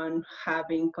response on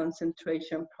having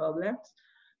concentration problems.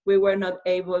 We were not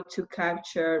able to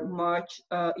capture much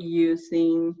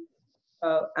using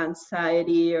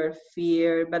anxiety or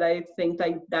fear, but I think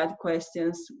like that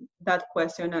question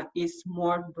is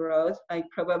more broad. Like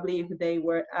probably if they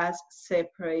were asked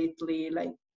separately,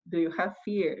 like, do you have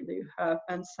fear? Do you have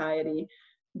anxiety?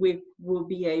 We will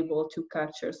be able to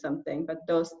capture something, but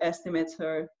those estimates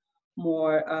are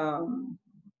more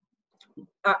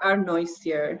are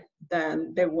noisier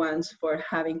than the ones for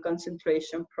having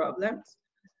concentration problems.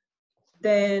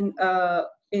 Then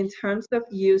in terms of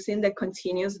using the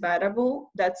continuous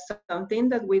variable, that's something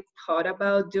that we thought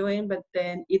about doing, but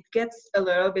then it gets a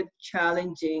little bit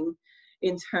challenging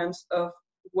in terms of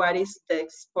what is the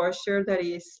exposure that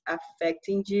is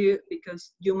affecting you,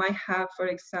 because you might have, for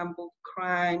example,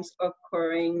 crimes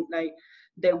occurring like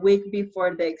the week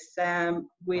before the exam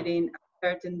within a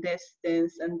certain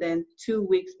distance, and then 2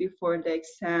 weeks before the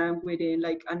exam within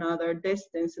like another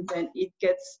distance, and then it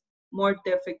gets more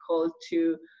difficult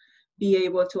to be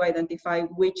able to identify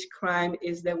which crime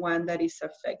is the one that is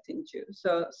affecting you.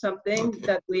 So something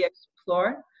that we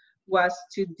explored was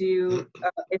to do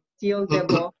steal the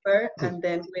buffer, and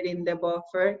then within the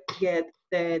buffer get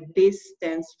the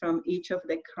distance from each of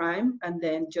the crime and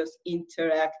then just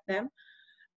interact them.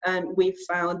 And we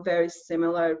found very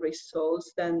similar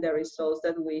results than the results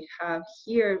that we have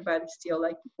here, but still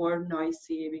like more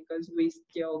noisy because we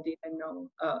still didn't know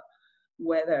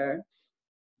whether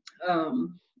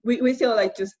we still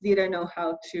like just didn't know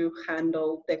how to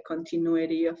handle the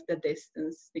continuity of the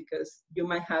distance, because you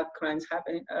might have crimes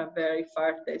happening at a very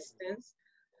far distance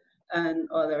and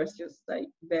others just like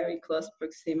very close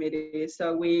proximity.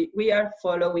 So we are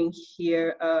following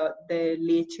here the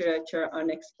literature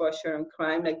on exposure and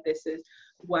crime. Like this is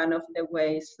one of the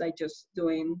ways, like just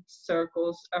doing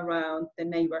circles around the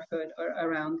neighborhood or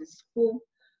around the school.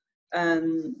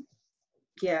 And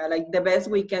yeah, like the best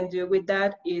we can do with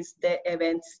that is the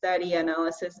event study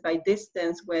analysis by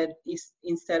distance, where is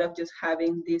instead of just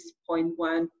having this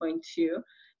 0.1, 0.2,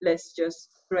 let's just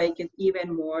break it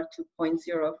even more to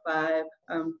 0.05,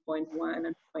 0.1,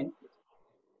 and 0.2.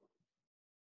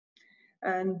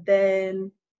 And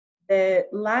then the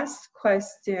last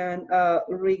question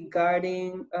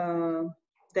regarding the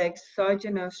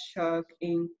exogenous shock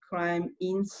in crime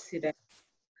incidents.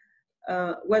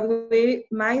 What we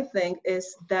might think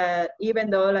is that even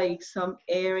though like some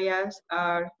areas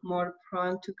are more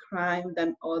prone to crime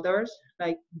than others,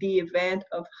 like the event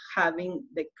of having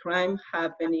the crime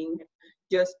happening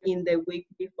just in the week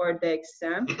before the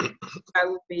exam, that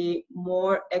would be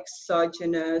more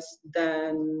exogenous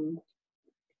than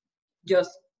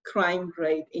just crime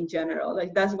rate in general.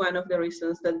 Like that's one of the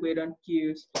reasons that we don't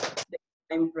use the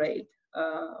crime rate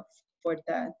for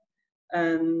that.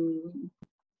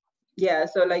 Yeah,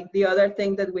 so like the other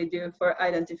thing that we do for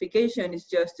identification is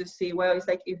just to see, well, it's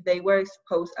like if they were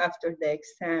exposed after the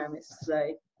exam, it's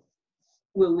like,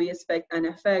 will we expect an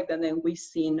effect? And then we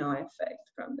see no effect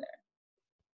from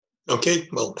there. Okay,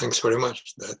 well, thanks very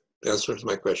much. That answers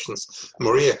my questions.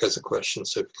 Maria has a question,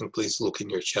 so if you can please look in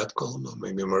your chat column, or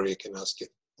maybe Maria can ask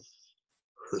it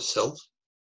herself.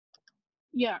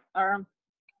 Yeah,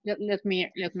 let me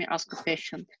ask a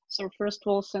question. So first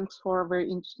of all, thanks for a very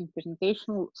interesting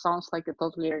presentation. Sounds like a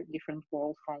totally different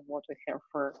world from what we have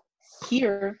for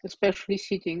here, especially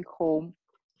sitting home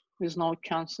with no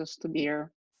chances to be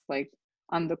like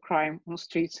under crime on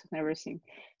streets and everything.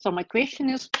 So my question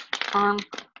is,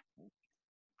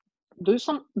 do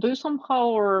you somehow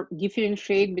or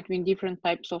differentiate between different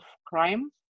types of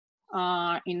crime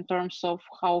in terms of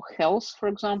how health, for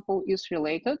example, is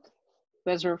related?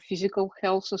 whether physical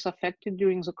health is affected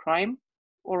during the crime,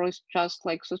 or it's just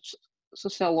like such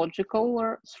sociological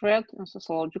or threat and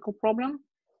sociological problem.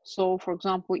 So for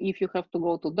example, if you have to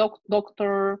go to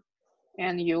doctor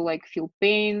and you like feel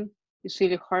pain, it's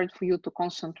really hard for you to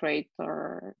concentrate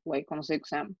or like on the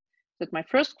exam. That's my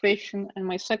first question. And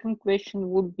my second question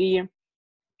would be,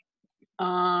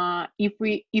 if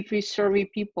we survey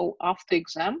people after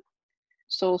exam,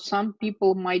 so some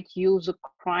people might use a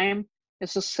crime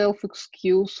as a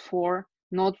self-excuse for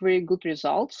not very good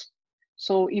results.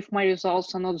 So if my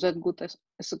results are not that good as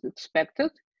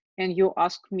expected, and you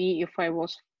ask me if I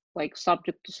was like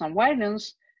subject to some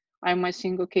violence, I might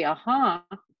think, okay,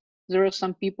 there are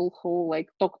some people who like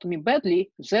talk to me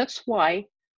badly. That's why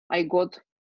I got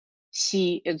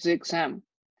C at the exam.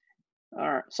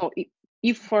 So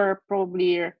if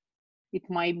probably it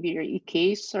might be a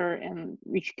case, and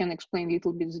which can explain a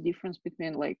little bit the difference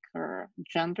between like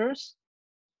genders.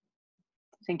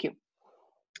 Thank you.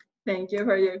 Thank you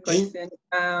for your question.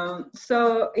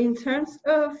 So in terms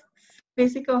of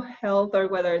physical health, or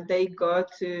whether they go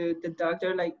to the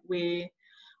doctor, like we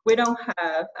don't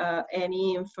have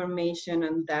any information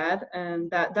on that,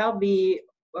 and that'll be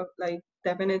like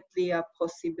definitely a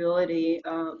possibility,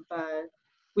 but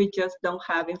we just don't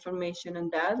have information on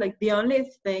that. Like the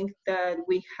only thing that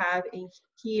we have in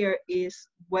here is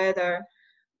whether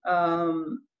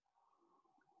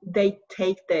they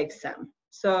take the exam.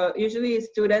 So usually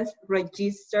students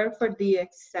register for the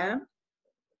exam,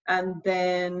 and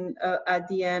then at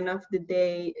the end of the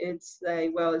day, it's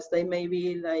like, well, it's like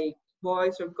maybe like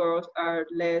boys or girls are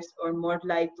less or more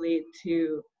likely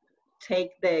to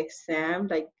take the exam,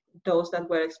 like those that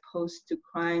were exposed to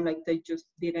crime, like they just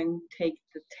didn't take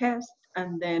the test,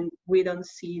 and then we don't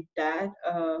see that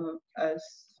as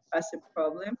a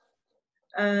problem.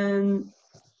 And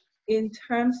in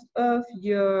terms of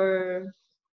your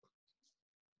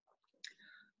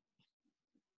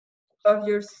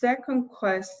second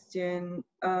question,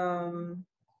 the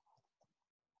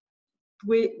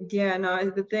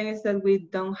thing is that we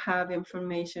don't have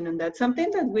information on that. Something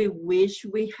that we wish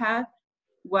we had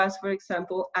was, for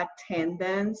example,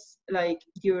 attendance, like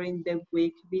during the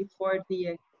week before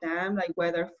the exam, like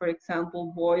whether, for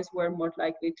example, boys were more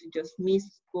likely to just miss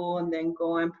school and then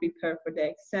go and prepare for the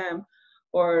exam,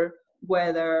 or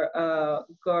whether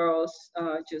girls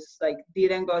just like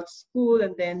didn't go to school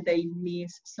and then they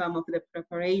miss some of the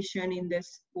preparation in the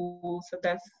school. So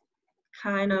that's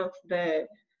kind of the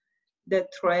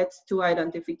threats to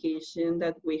identification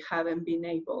that we haven't been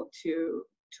able to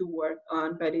work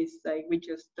on, but it's like we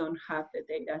just don't have the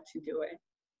data to do it.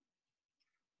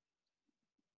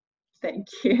 Thank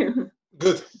you.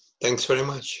 Good. Thanks very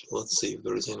much. Let's see if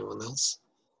there is anyone else.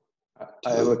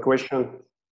 I have a question.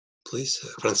 Please,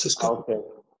 Francisco. Okay.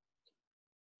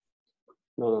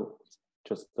 No,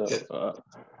 just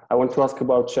I want to ask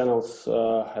about channels,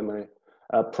 Henry.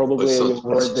 Probably you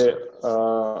already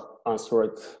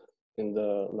answered in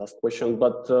the last question,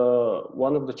 but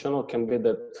one of the channel can be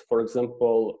that, for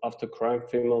example, after crime,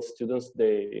 female students,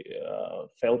 they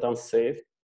felt unsafe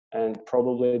and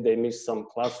probably they missed some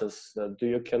classes. Do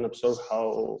you can observe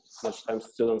how much time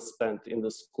students spend in the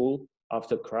school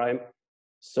after crime?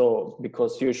 So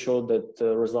because you showed that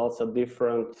the results are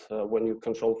different when you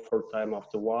control for time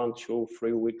after 1, 2,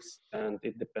 3 weeks, and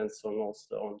it depends on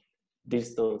also on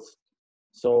distance.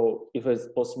 So if it's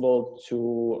possible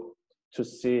to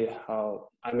see how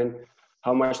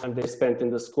much time they spent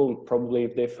in the school, probably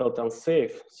if they felt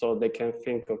unsafe, so they can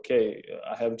think, okay,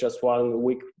 I have just 1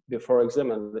 week before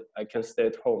exam and I can stay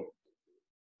at home.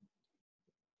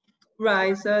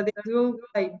 Right, so this will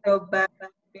go back to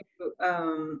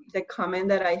the comment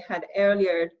that I had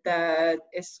earlier, that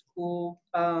school,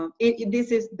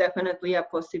 this is definitely a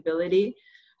possibility,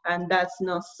 and that's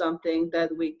not something that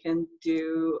we can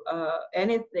do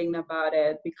anything about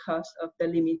it because of the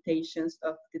limitations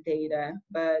of the data.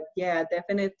 But yeah,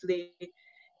 definitely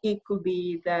it could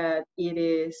be that it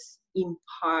is in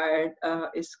part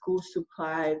a school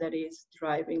supply that is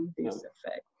driving this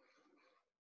effect.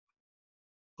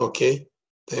 Okay,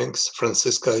 thanks.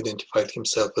 Francisco identified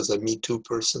himself as a Me Too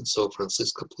person, so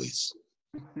Francisco, please.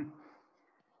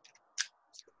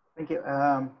 Thank you.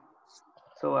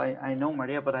 So I know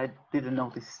Maria, but I didn't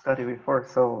know this study before,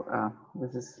 so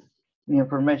this is new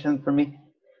information for me.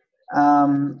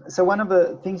 So one of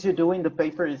the things you do in the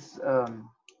paper is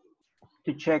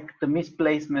to check the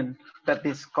misplacement that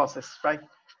this causes, right?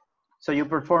 So you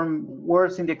perform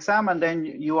worse in the exam and then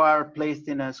you are placed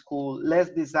in a school, less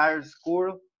desired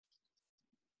school,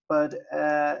 but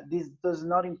this does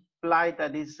not imply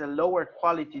that it's a lower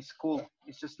quality school.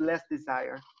 It's just less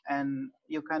desired. And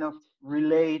you kind of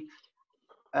relate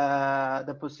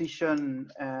the position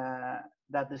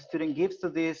that the student gives to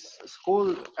this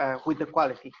school with the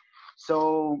quality.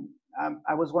 So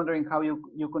I was wondering how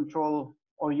you control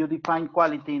or you define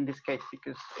quality in this case,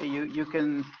 because you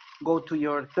can go to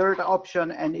your third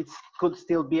option and it could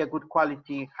still be a good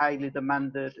quality, highly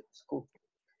demanded school.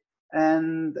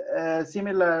 And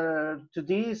similar to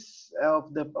this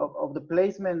of the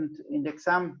placement in the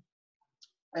exam,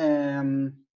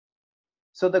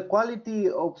 so the quality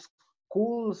of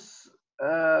schools,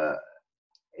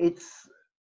 it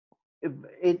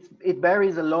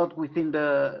varies a lot within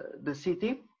the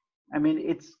city. I mean,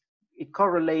 it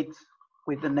correlates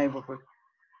with the neighborhood.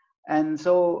 And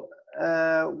so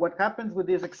what happens with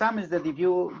this exam is that if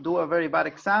you do a very bad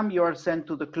exam, you are sent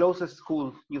to the closest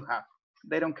school you have.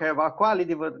 They don't care about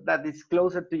quality, but that is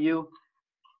closer to you.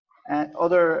 And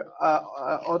other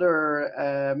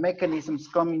mechanisms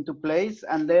come into place.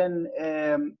 And then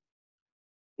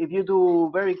if you do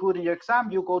very good in your exam,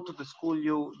 you go to the school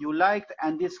you liked,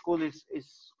 and this school is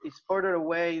further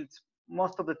away. It's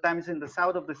most of the time it's in the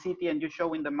south of the city, and you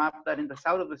show in the map that in the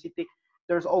south of the city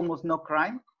there's almost no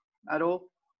crime at all.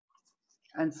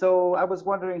 And so I was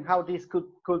wondering how this could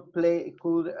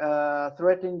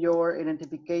threaten your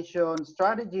identification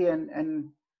strategy, and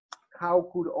how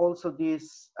could also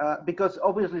this because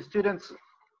obviously students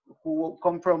who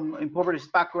come from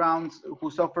impoverished backgrounds, who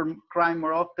suffer crime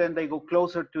more often, they go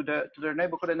closer to their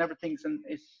neighborhood, and everything's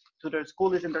to their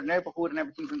school is in their neighborhood, and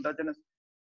everything's endogenous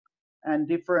and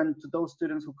different to those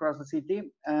students who cross the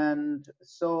city. And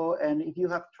so, and if you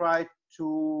have tried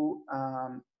to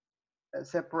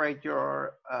separate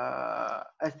your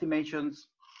estimations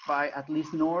by at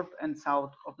least north and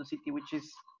south of the city, which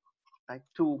is like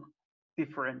two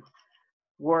different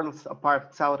worlds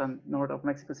apart, south and north of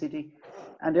Mexico City.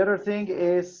 And the other thing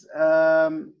is,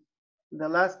 the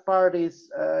last part is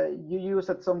you use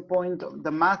at some point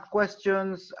the math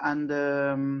questions and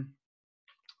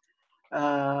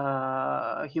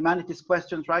humanities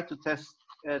questions, right, to test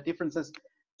differences.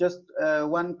 Just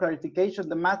one clarification: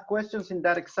 the math questions in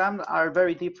that exam are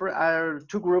very different. Are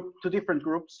two different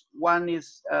groups. One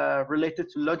is related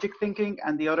to logic thinking,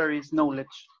 and the other is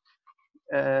knowledge.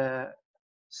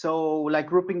 So, like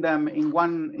grouping them in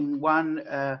one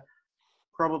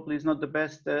probably is not the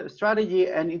best strategy.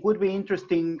 And it would be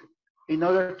interesting in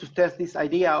order to test this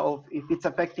idea of if it's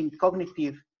affecting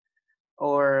cognitive,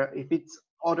 or if it's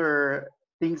other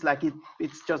things like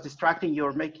it's just distracting you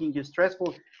or making you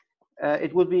stressful.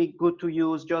 It would be good to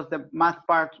use just the math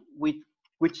part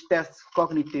which tests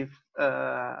cognitive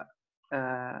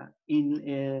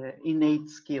innate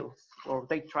skills, or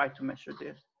they try to measure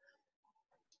this.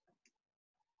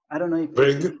 I don't know if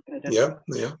very good. Yeah,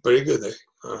 very good.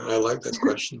 I like that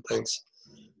question. Thanks.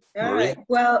 All right.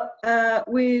 Well,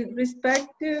 with respect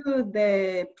to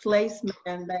the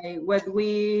placement, like what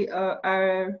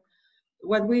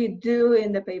we do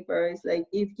in the paper is like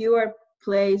if you are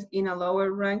placed in a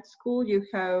lower ranked school, you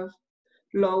have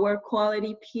lower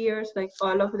quality peers. Like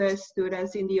all of the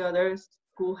students in the other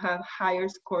school have higher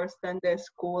scores than the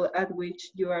school at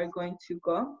which you are going to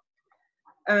go.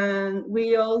 And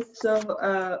we also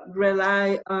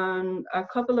rely on a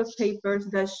couple of papers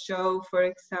that show, for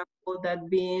example, that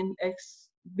being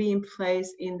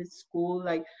placed in the school,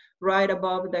 like right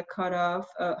above the cutoff,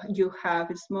 you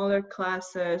have smaller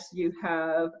classes, you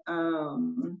have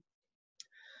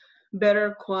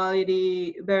better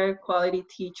quality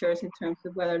teachers in terms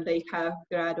of whether they have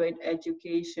graduate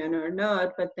education or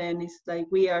not. But then it's like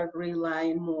we are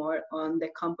relying more on the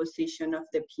composition of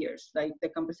the peers. Like the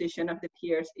composition of the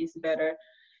peers is better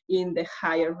in the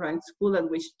higher ranked school, at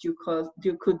which you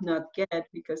could not get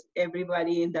because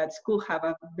everybody in that school have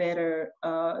a better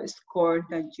score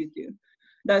than you do.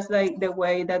 That's like the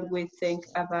way that we think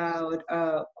about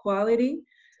quality.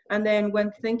 And then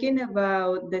when thinking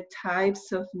about the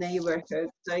types of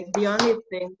neighborhoods, like the only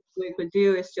thing we could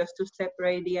do is just to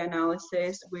separate the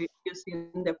analysis with using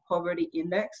the poverty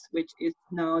index, which is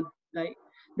now like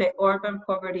the urban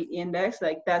poverty index,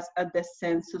 like that's at the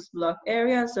census block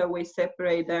area. So we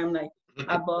separate them like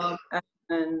above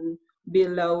and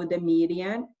below the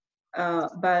median.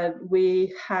 But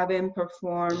we haven't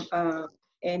performed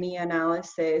any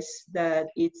analysis that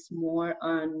it's more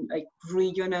on like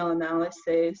regional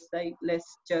analysis. Like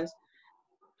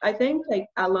I think like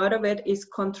a lot of it is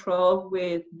controlled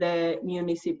with the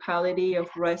municipality of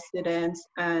residents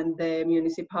and the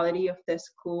municipality of the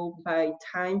school by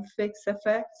time fixed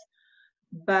effects.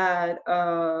 But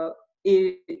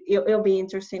it'll be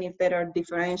interesting if there are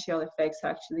differential effects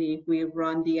actually if we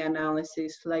run the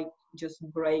analysis, like just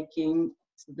breaking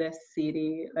the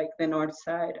city, like the north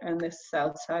side and the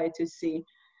south side, to see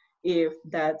if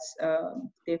that's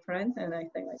different. And I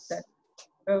think like that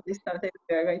probably something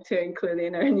we're going to include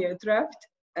in our new draft.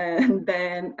 And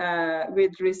then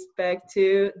with respect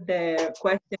to the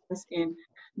questions, in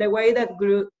the way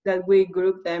that we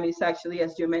group them is actually,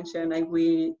 as you mentioned, like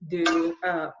we do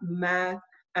math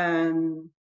and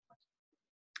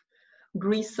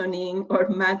reasoning or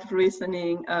math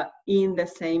reasoning in the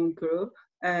same group.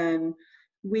 And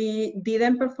we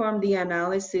didn't perform the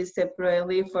analysis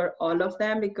separately for all of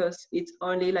them because it's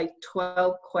only like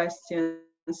 12 questions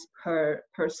per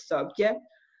subject.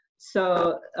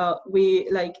 So we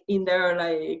like in there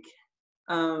like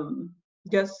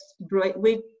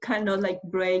we cannot like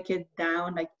break it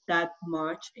down like that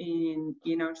much in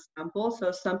our sample.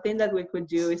 So something that we could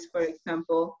do is, for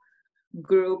example,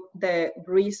 group the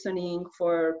reasoning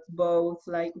for both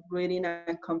like reading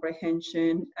and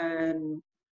comprehension and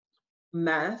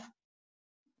math,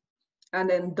 and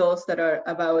then those that are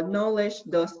about knowledge,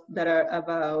 those that are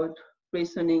about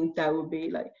reasoning, that would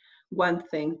be like one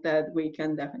thing that we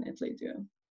can definitely do,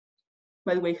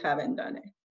 but we haven't done it.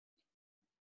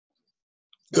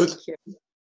 Good. Thank you.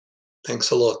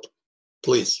 Thanks a lot.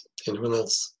 Please, anyone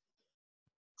else?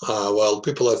 While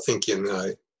people are thinking,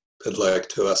 I'd like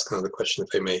to ask another question,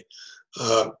 if I may.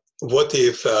 What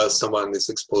if someone is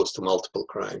exposed to multiple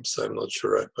crimes? I'm not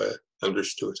sure if I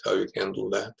understood how you handle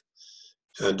that.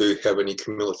 Do you have any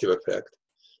cumulative effect?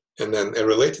 And then a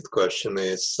related question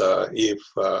is, if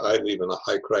I live in a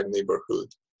high crime neighborhood,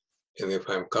 and if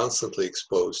I'm constantly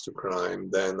exposed to crime,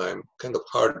 then I'm kind of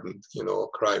hardened. You know,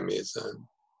 crime is an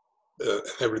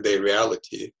everyday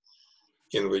reality,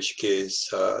 in which case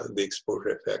the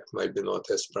exposure effect might be not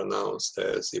as pronounced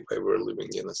as if I were living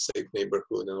in a safe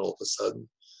neighborhood and all of a sudden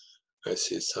I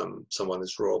see someone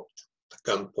is robbed at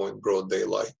gunpoint, broad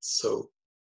daylight. So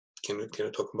can you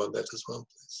talk about that as well,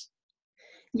 please?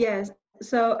 Yes.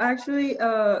 So actually,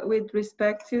 with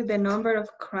respect to the number of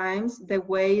crimes, the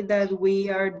way that we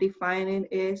are defining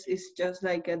is just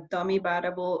like a dummy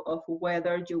variable of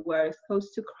whether you were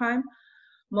exposed to crime.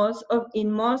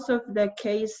 In most of the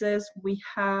cases, we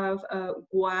have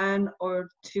one or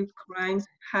two crimes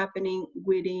happening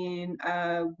within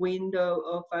a window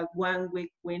of a 1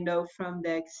 week window from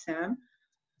the exam.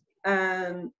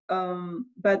 And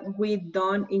but we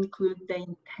don't include the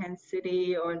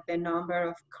intensity or the number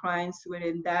of crimes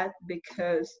within that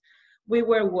because we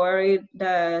were worried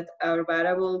that our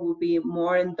variable would be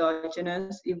more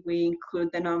endogenous if we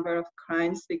include the number of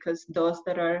crimes, because those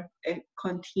that are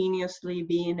continuously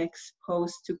being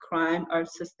exposed to crime are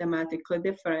systematically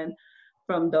different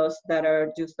from those that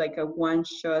are just like a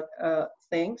one-shot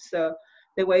thing. So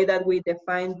the way that we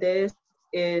define this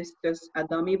is just a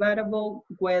dummy variable.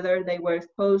 Whether they were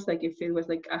exposed, like if it was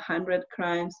like 100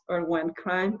 crimes or 1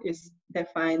 crime, is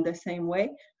defined the same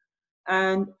way.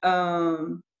 And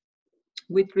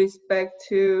with respect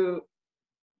to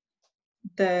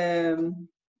the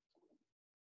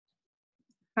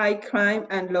high crime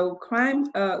and low crime,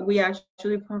 we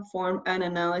actually perform an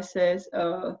analysis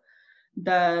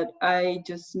that I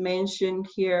just mentioned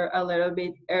here a little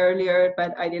bit earlier,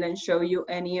 but I didn't show you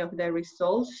any of the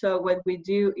results. So what we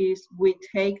do is we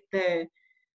take the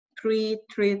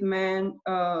pre-treatment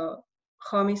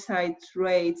homicide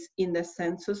rates in the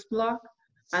census block,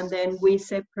 and then we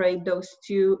separate those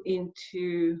two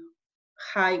into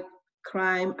high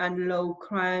crime and low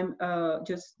crime,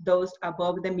 just those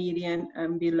above the median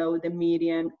and below the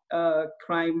median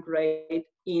crime rate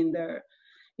in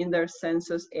their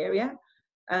census area.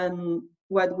 And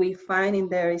what we find in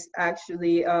there is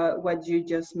actually what you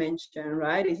just mentioned,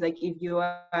 right? It's like if you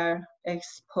are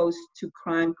exposed to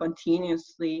crime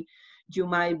continuously, you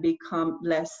might become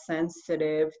less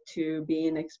sensitive to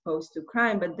being exposed to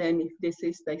crime. But then if this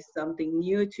is like something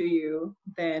new to you,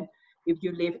 then if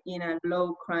you live in a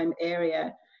low crime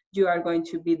area, you are going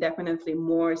to be definitely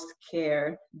more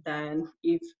scared than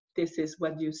if this is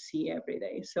what you see every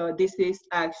day. So this is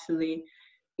actually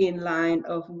in line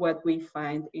of what we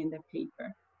find in the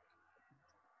paper.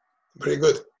 Very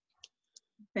good.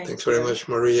 Thanks very much,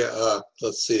 Maria.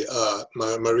 Let's see,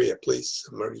 Maria, please.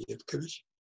 Maria.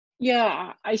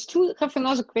 Yeah, I still have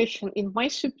another question. It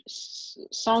might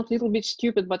sound a little bit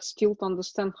stupid, but still to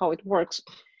understand how it works.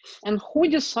 And who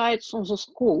decides on the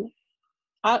school?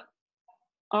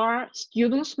 Are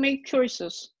students make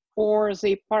choices or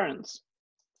their parents?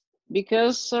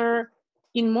 Because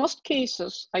in most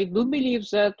cases, I do believe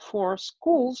that for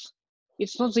schools,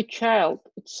 it's not the child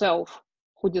itself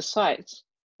who decides,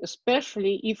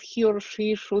 especially if he or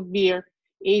she should be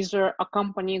either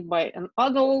accompanied by an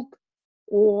adult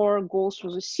or go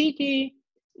through the city,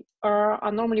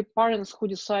 are normally parents who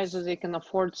decide that they can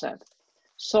afford that.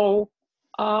 So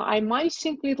I might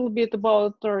think a little bit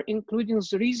about including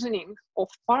the reasoning of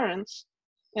parents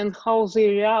and how they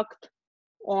react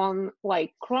on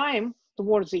like crime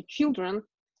towards their children,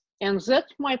 and that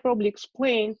might probably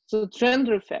explain the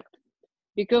gender effect,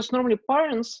 because normally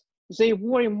parents, they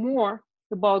worry more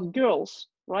about girls,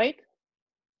 right?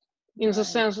 In the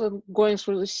sense of going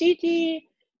through the city,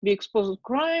 be exposed to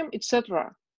crime,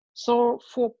 etc. So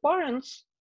for parents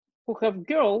who have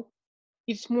girl,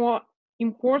 it's more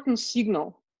important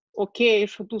signal, okay, I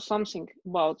should do something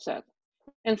about that.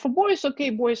 And for boys, okay,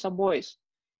 boys are boys.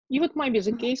 If it might be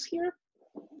the case here,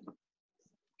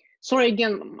 sorry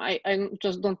again, I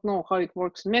just don't know how it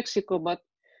works in Mexico, but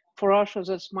for Russia,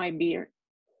 that might be an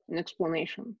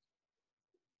explanation.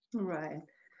 Right.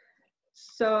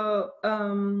 So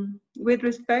with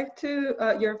respect to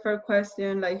your first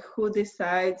question, like who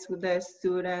decides, the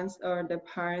students or the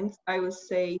parents, I would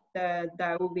say that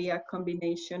that will be a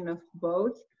combination of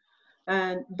both.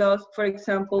 And thus, for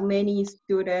example, many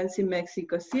students in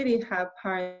Mexico City have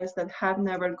parents that have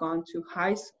never gone to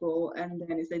high school, and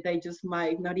then it's like they just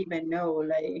might not even know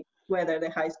like whether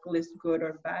the high school is good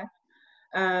or bad.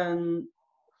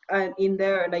 And in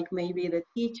there, like maybe the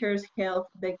teachers help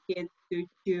the kids to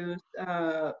choose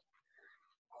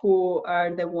who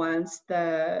are the ones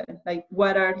that, like,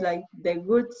 what are like the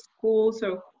good schools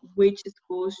or which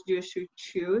schools you should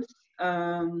choose.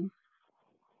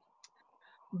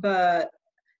 But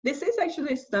this is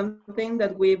actually something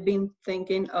that we've been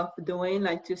thinking of doing,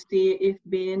 like to see if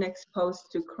being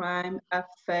exposed to crime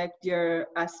affect your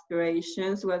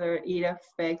aspirations, whether it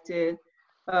affected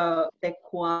the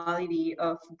quality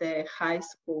of the high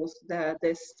schools that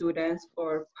the students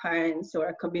or parents or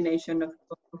a combination of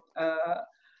both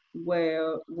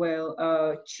will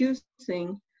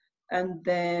choosing. And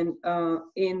then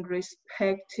in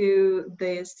respect to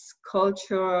this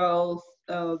cultural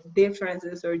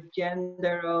differences or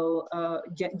gender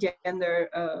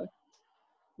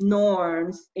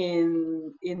norms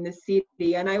in the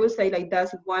city, and I would say like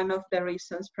that's one of the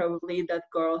reasons probably that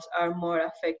girls are more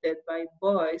affected by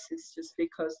boys. It's just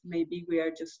because maybe we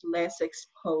are just less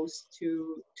exposed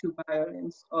to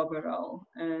violence overall.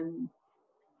 And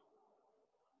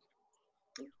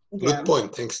yeah. Good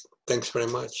point. Thanks very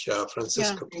much,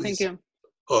 Francisco. Yeah, please. Thank you.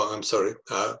 Oh, I'm sorry,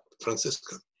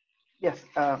 Francisco. Yes,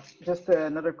 just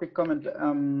another quick comment.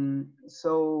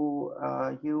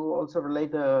 So you also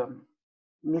relate the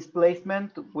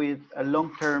misplacement with a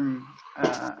long-term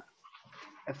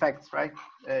effects, right?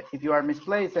 If you are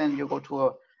misplaced and you go to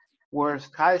a worse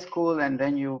high school, and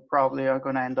then you probably are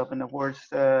going to end up in a worse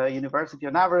university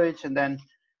on average, and then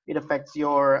it affects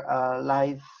your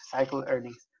life cycle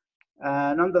earnings.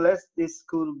 Nonetheless, this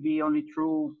could be only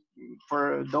true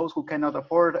for those who cannot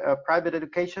afford a private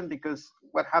education, because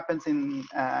what happens in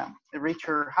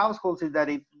richer households is that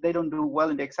if they don't do well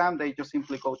in the exam, they just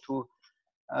simply go to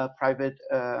private,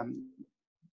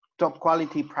 top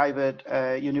quality private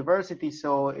university.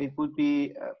 So it would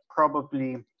be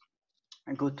probably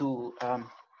good to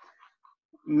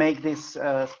make this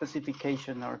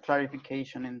specification or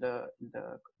clarification in the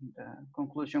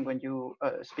conclusion when you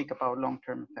speak about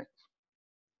long-term effects.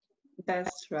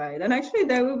 That's right. And actually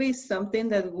that would be something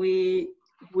that we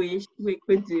wish we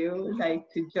could do, like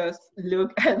to just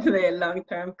look at the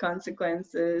long-term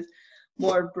consequences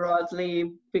more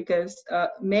broadly, because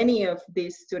many of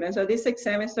these students, so this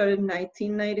exam started in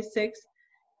 1996.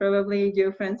 Probably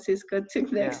you, Francisco, took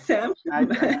the exam. I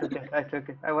took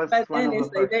it. I was but one then of the it's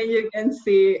like, first. then you can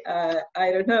see,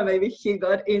 I don't know, maybe he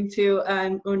got into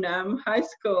an UNAM high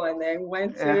school and then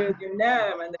went to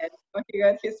UNAM, and then he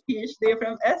got his PhD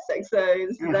from Essex. So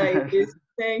it's like these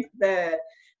things that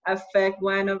affect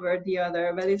one over the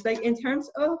other. But it's like in terms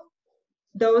of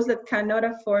those that cannot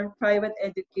afford private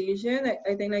education,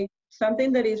 I think like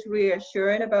something that is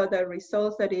reassuring about the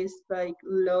results, that is like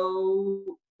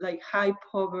low, like high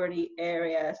poverty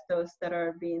areas, those that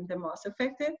are being the most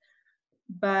affected.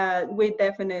 But we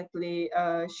definitely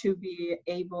should be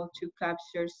able to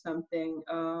capture something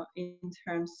in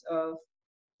terms of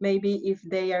maybe if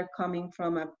they are coming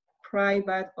from a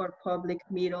private or public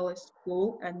middle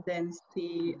school, and then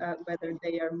see whether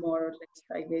they are more or less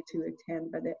likely to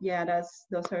attend. But yeah,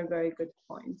 those are very good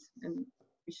points, and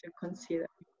we should consider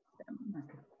them.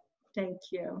 Thank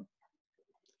you.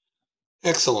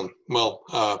 Excellent. Well,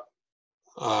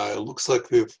 it looks like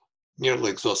we've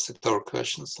nearly exhausted our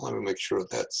questions. Let me make sure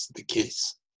that's the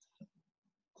case.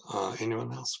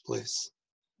 Anyone else, please?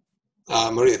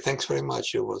 Maria, thanks very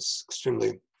much. It was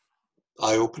extremely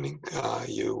eye-opening.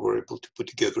 You were able to put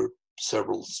together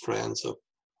several strands of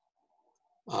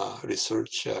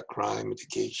research, crime,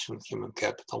 education, human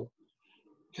capital.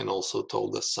 and also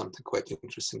told us something quite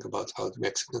interesting about how the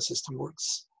Mexican system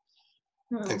works.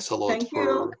 Thanks a lot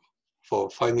for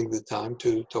finding the time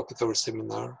to talk at our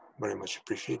seminar. Very much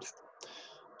appreciated.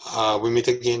 We meet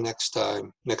again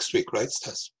next week, right,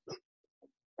 Stas?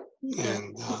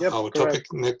 And yep, our topic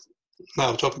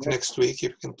next week, if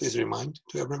you can please remind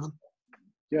to everyone.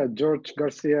 Yeah, George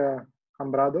Garcia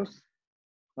Hambrados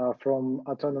from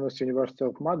Autonomous University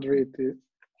of Madrid.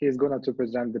 He's going to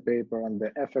present the paper on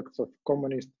the effects of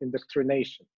communist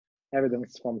indoctrination,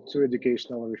 evidence from 2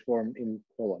 educational reform in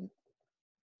Poland.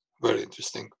 Very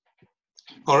interesting.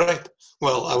 All right.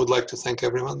 Well, I would like to thank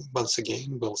everyone once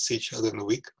again. We'll see each other in a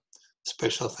week.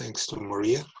 Special thanks to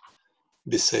Maria.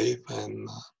 Be safe and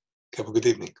have a good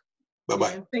evening.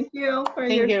 Bye-bye. Thank you for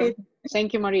your feedback.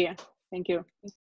 Thank you, Maria. Thank you.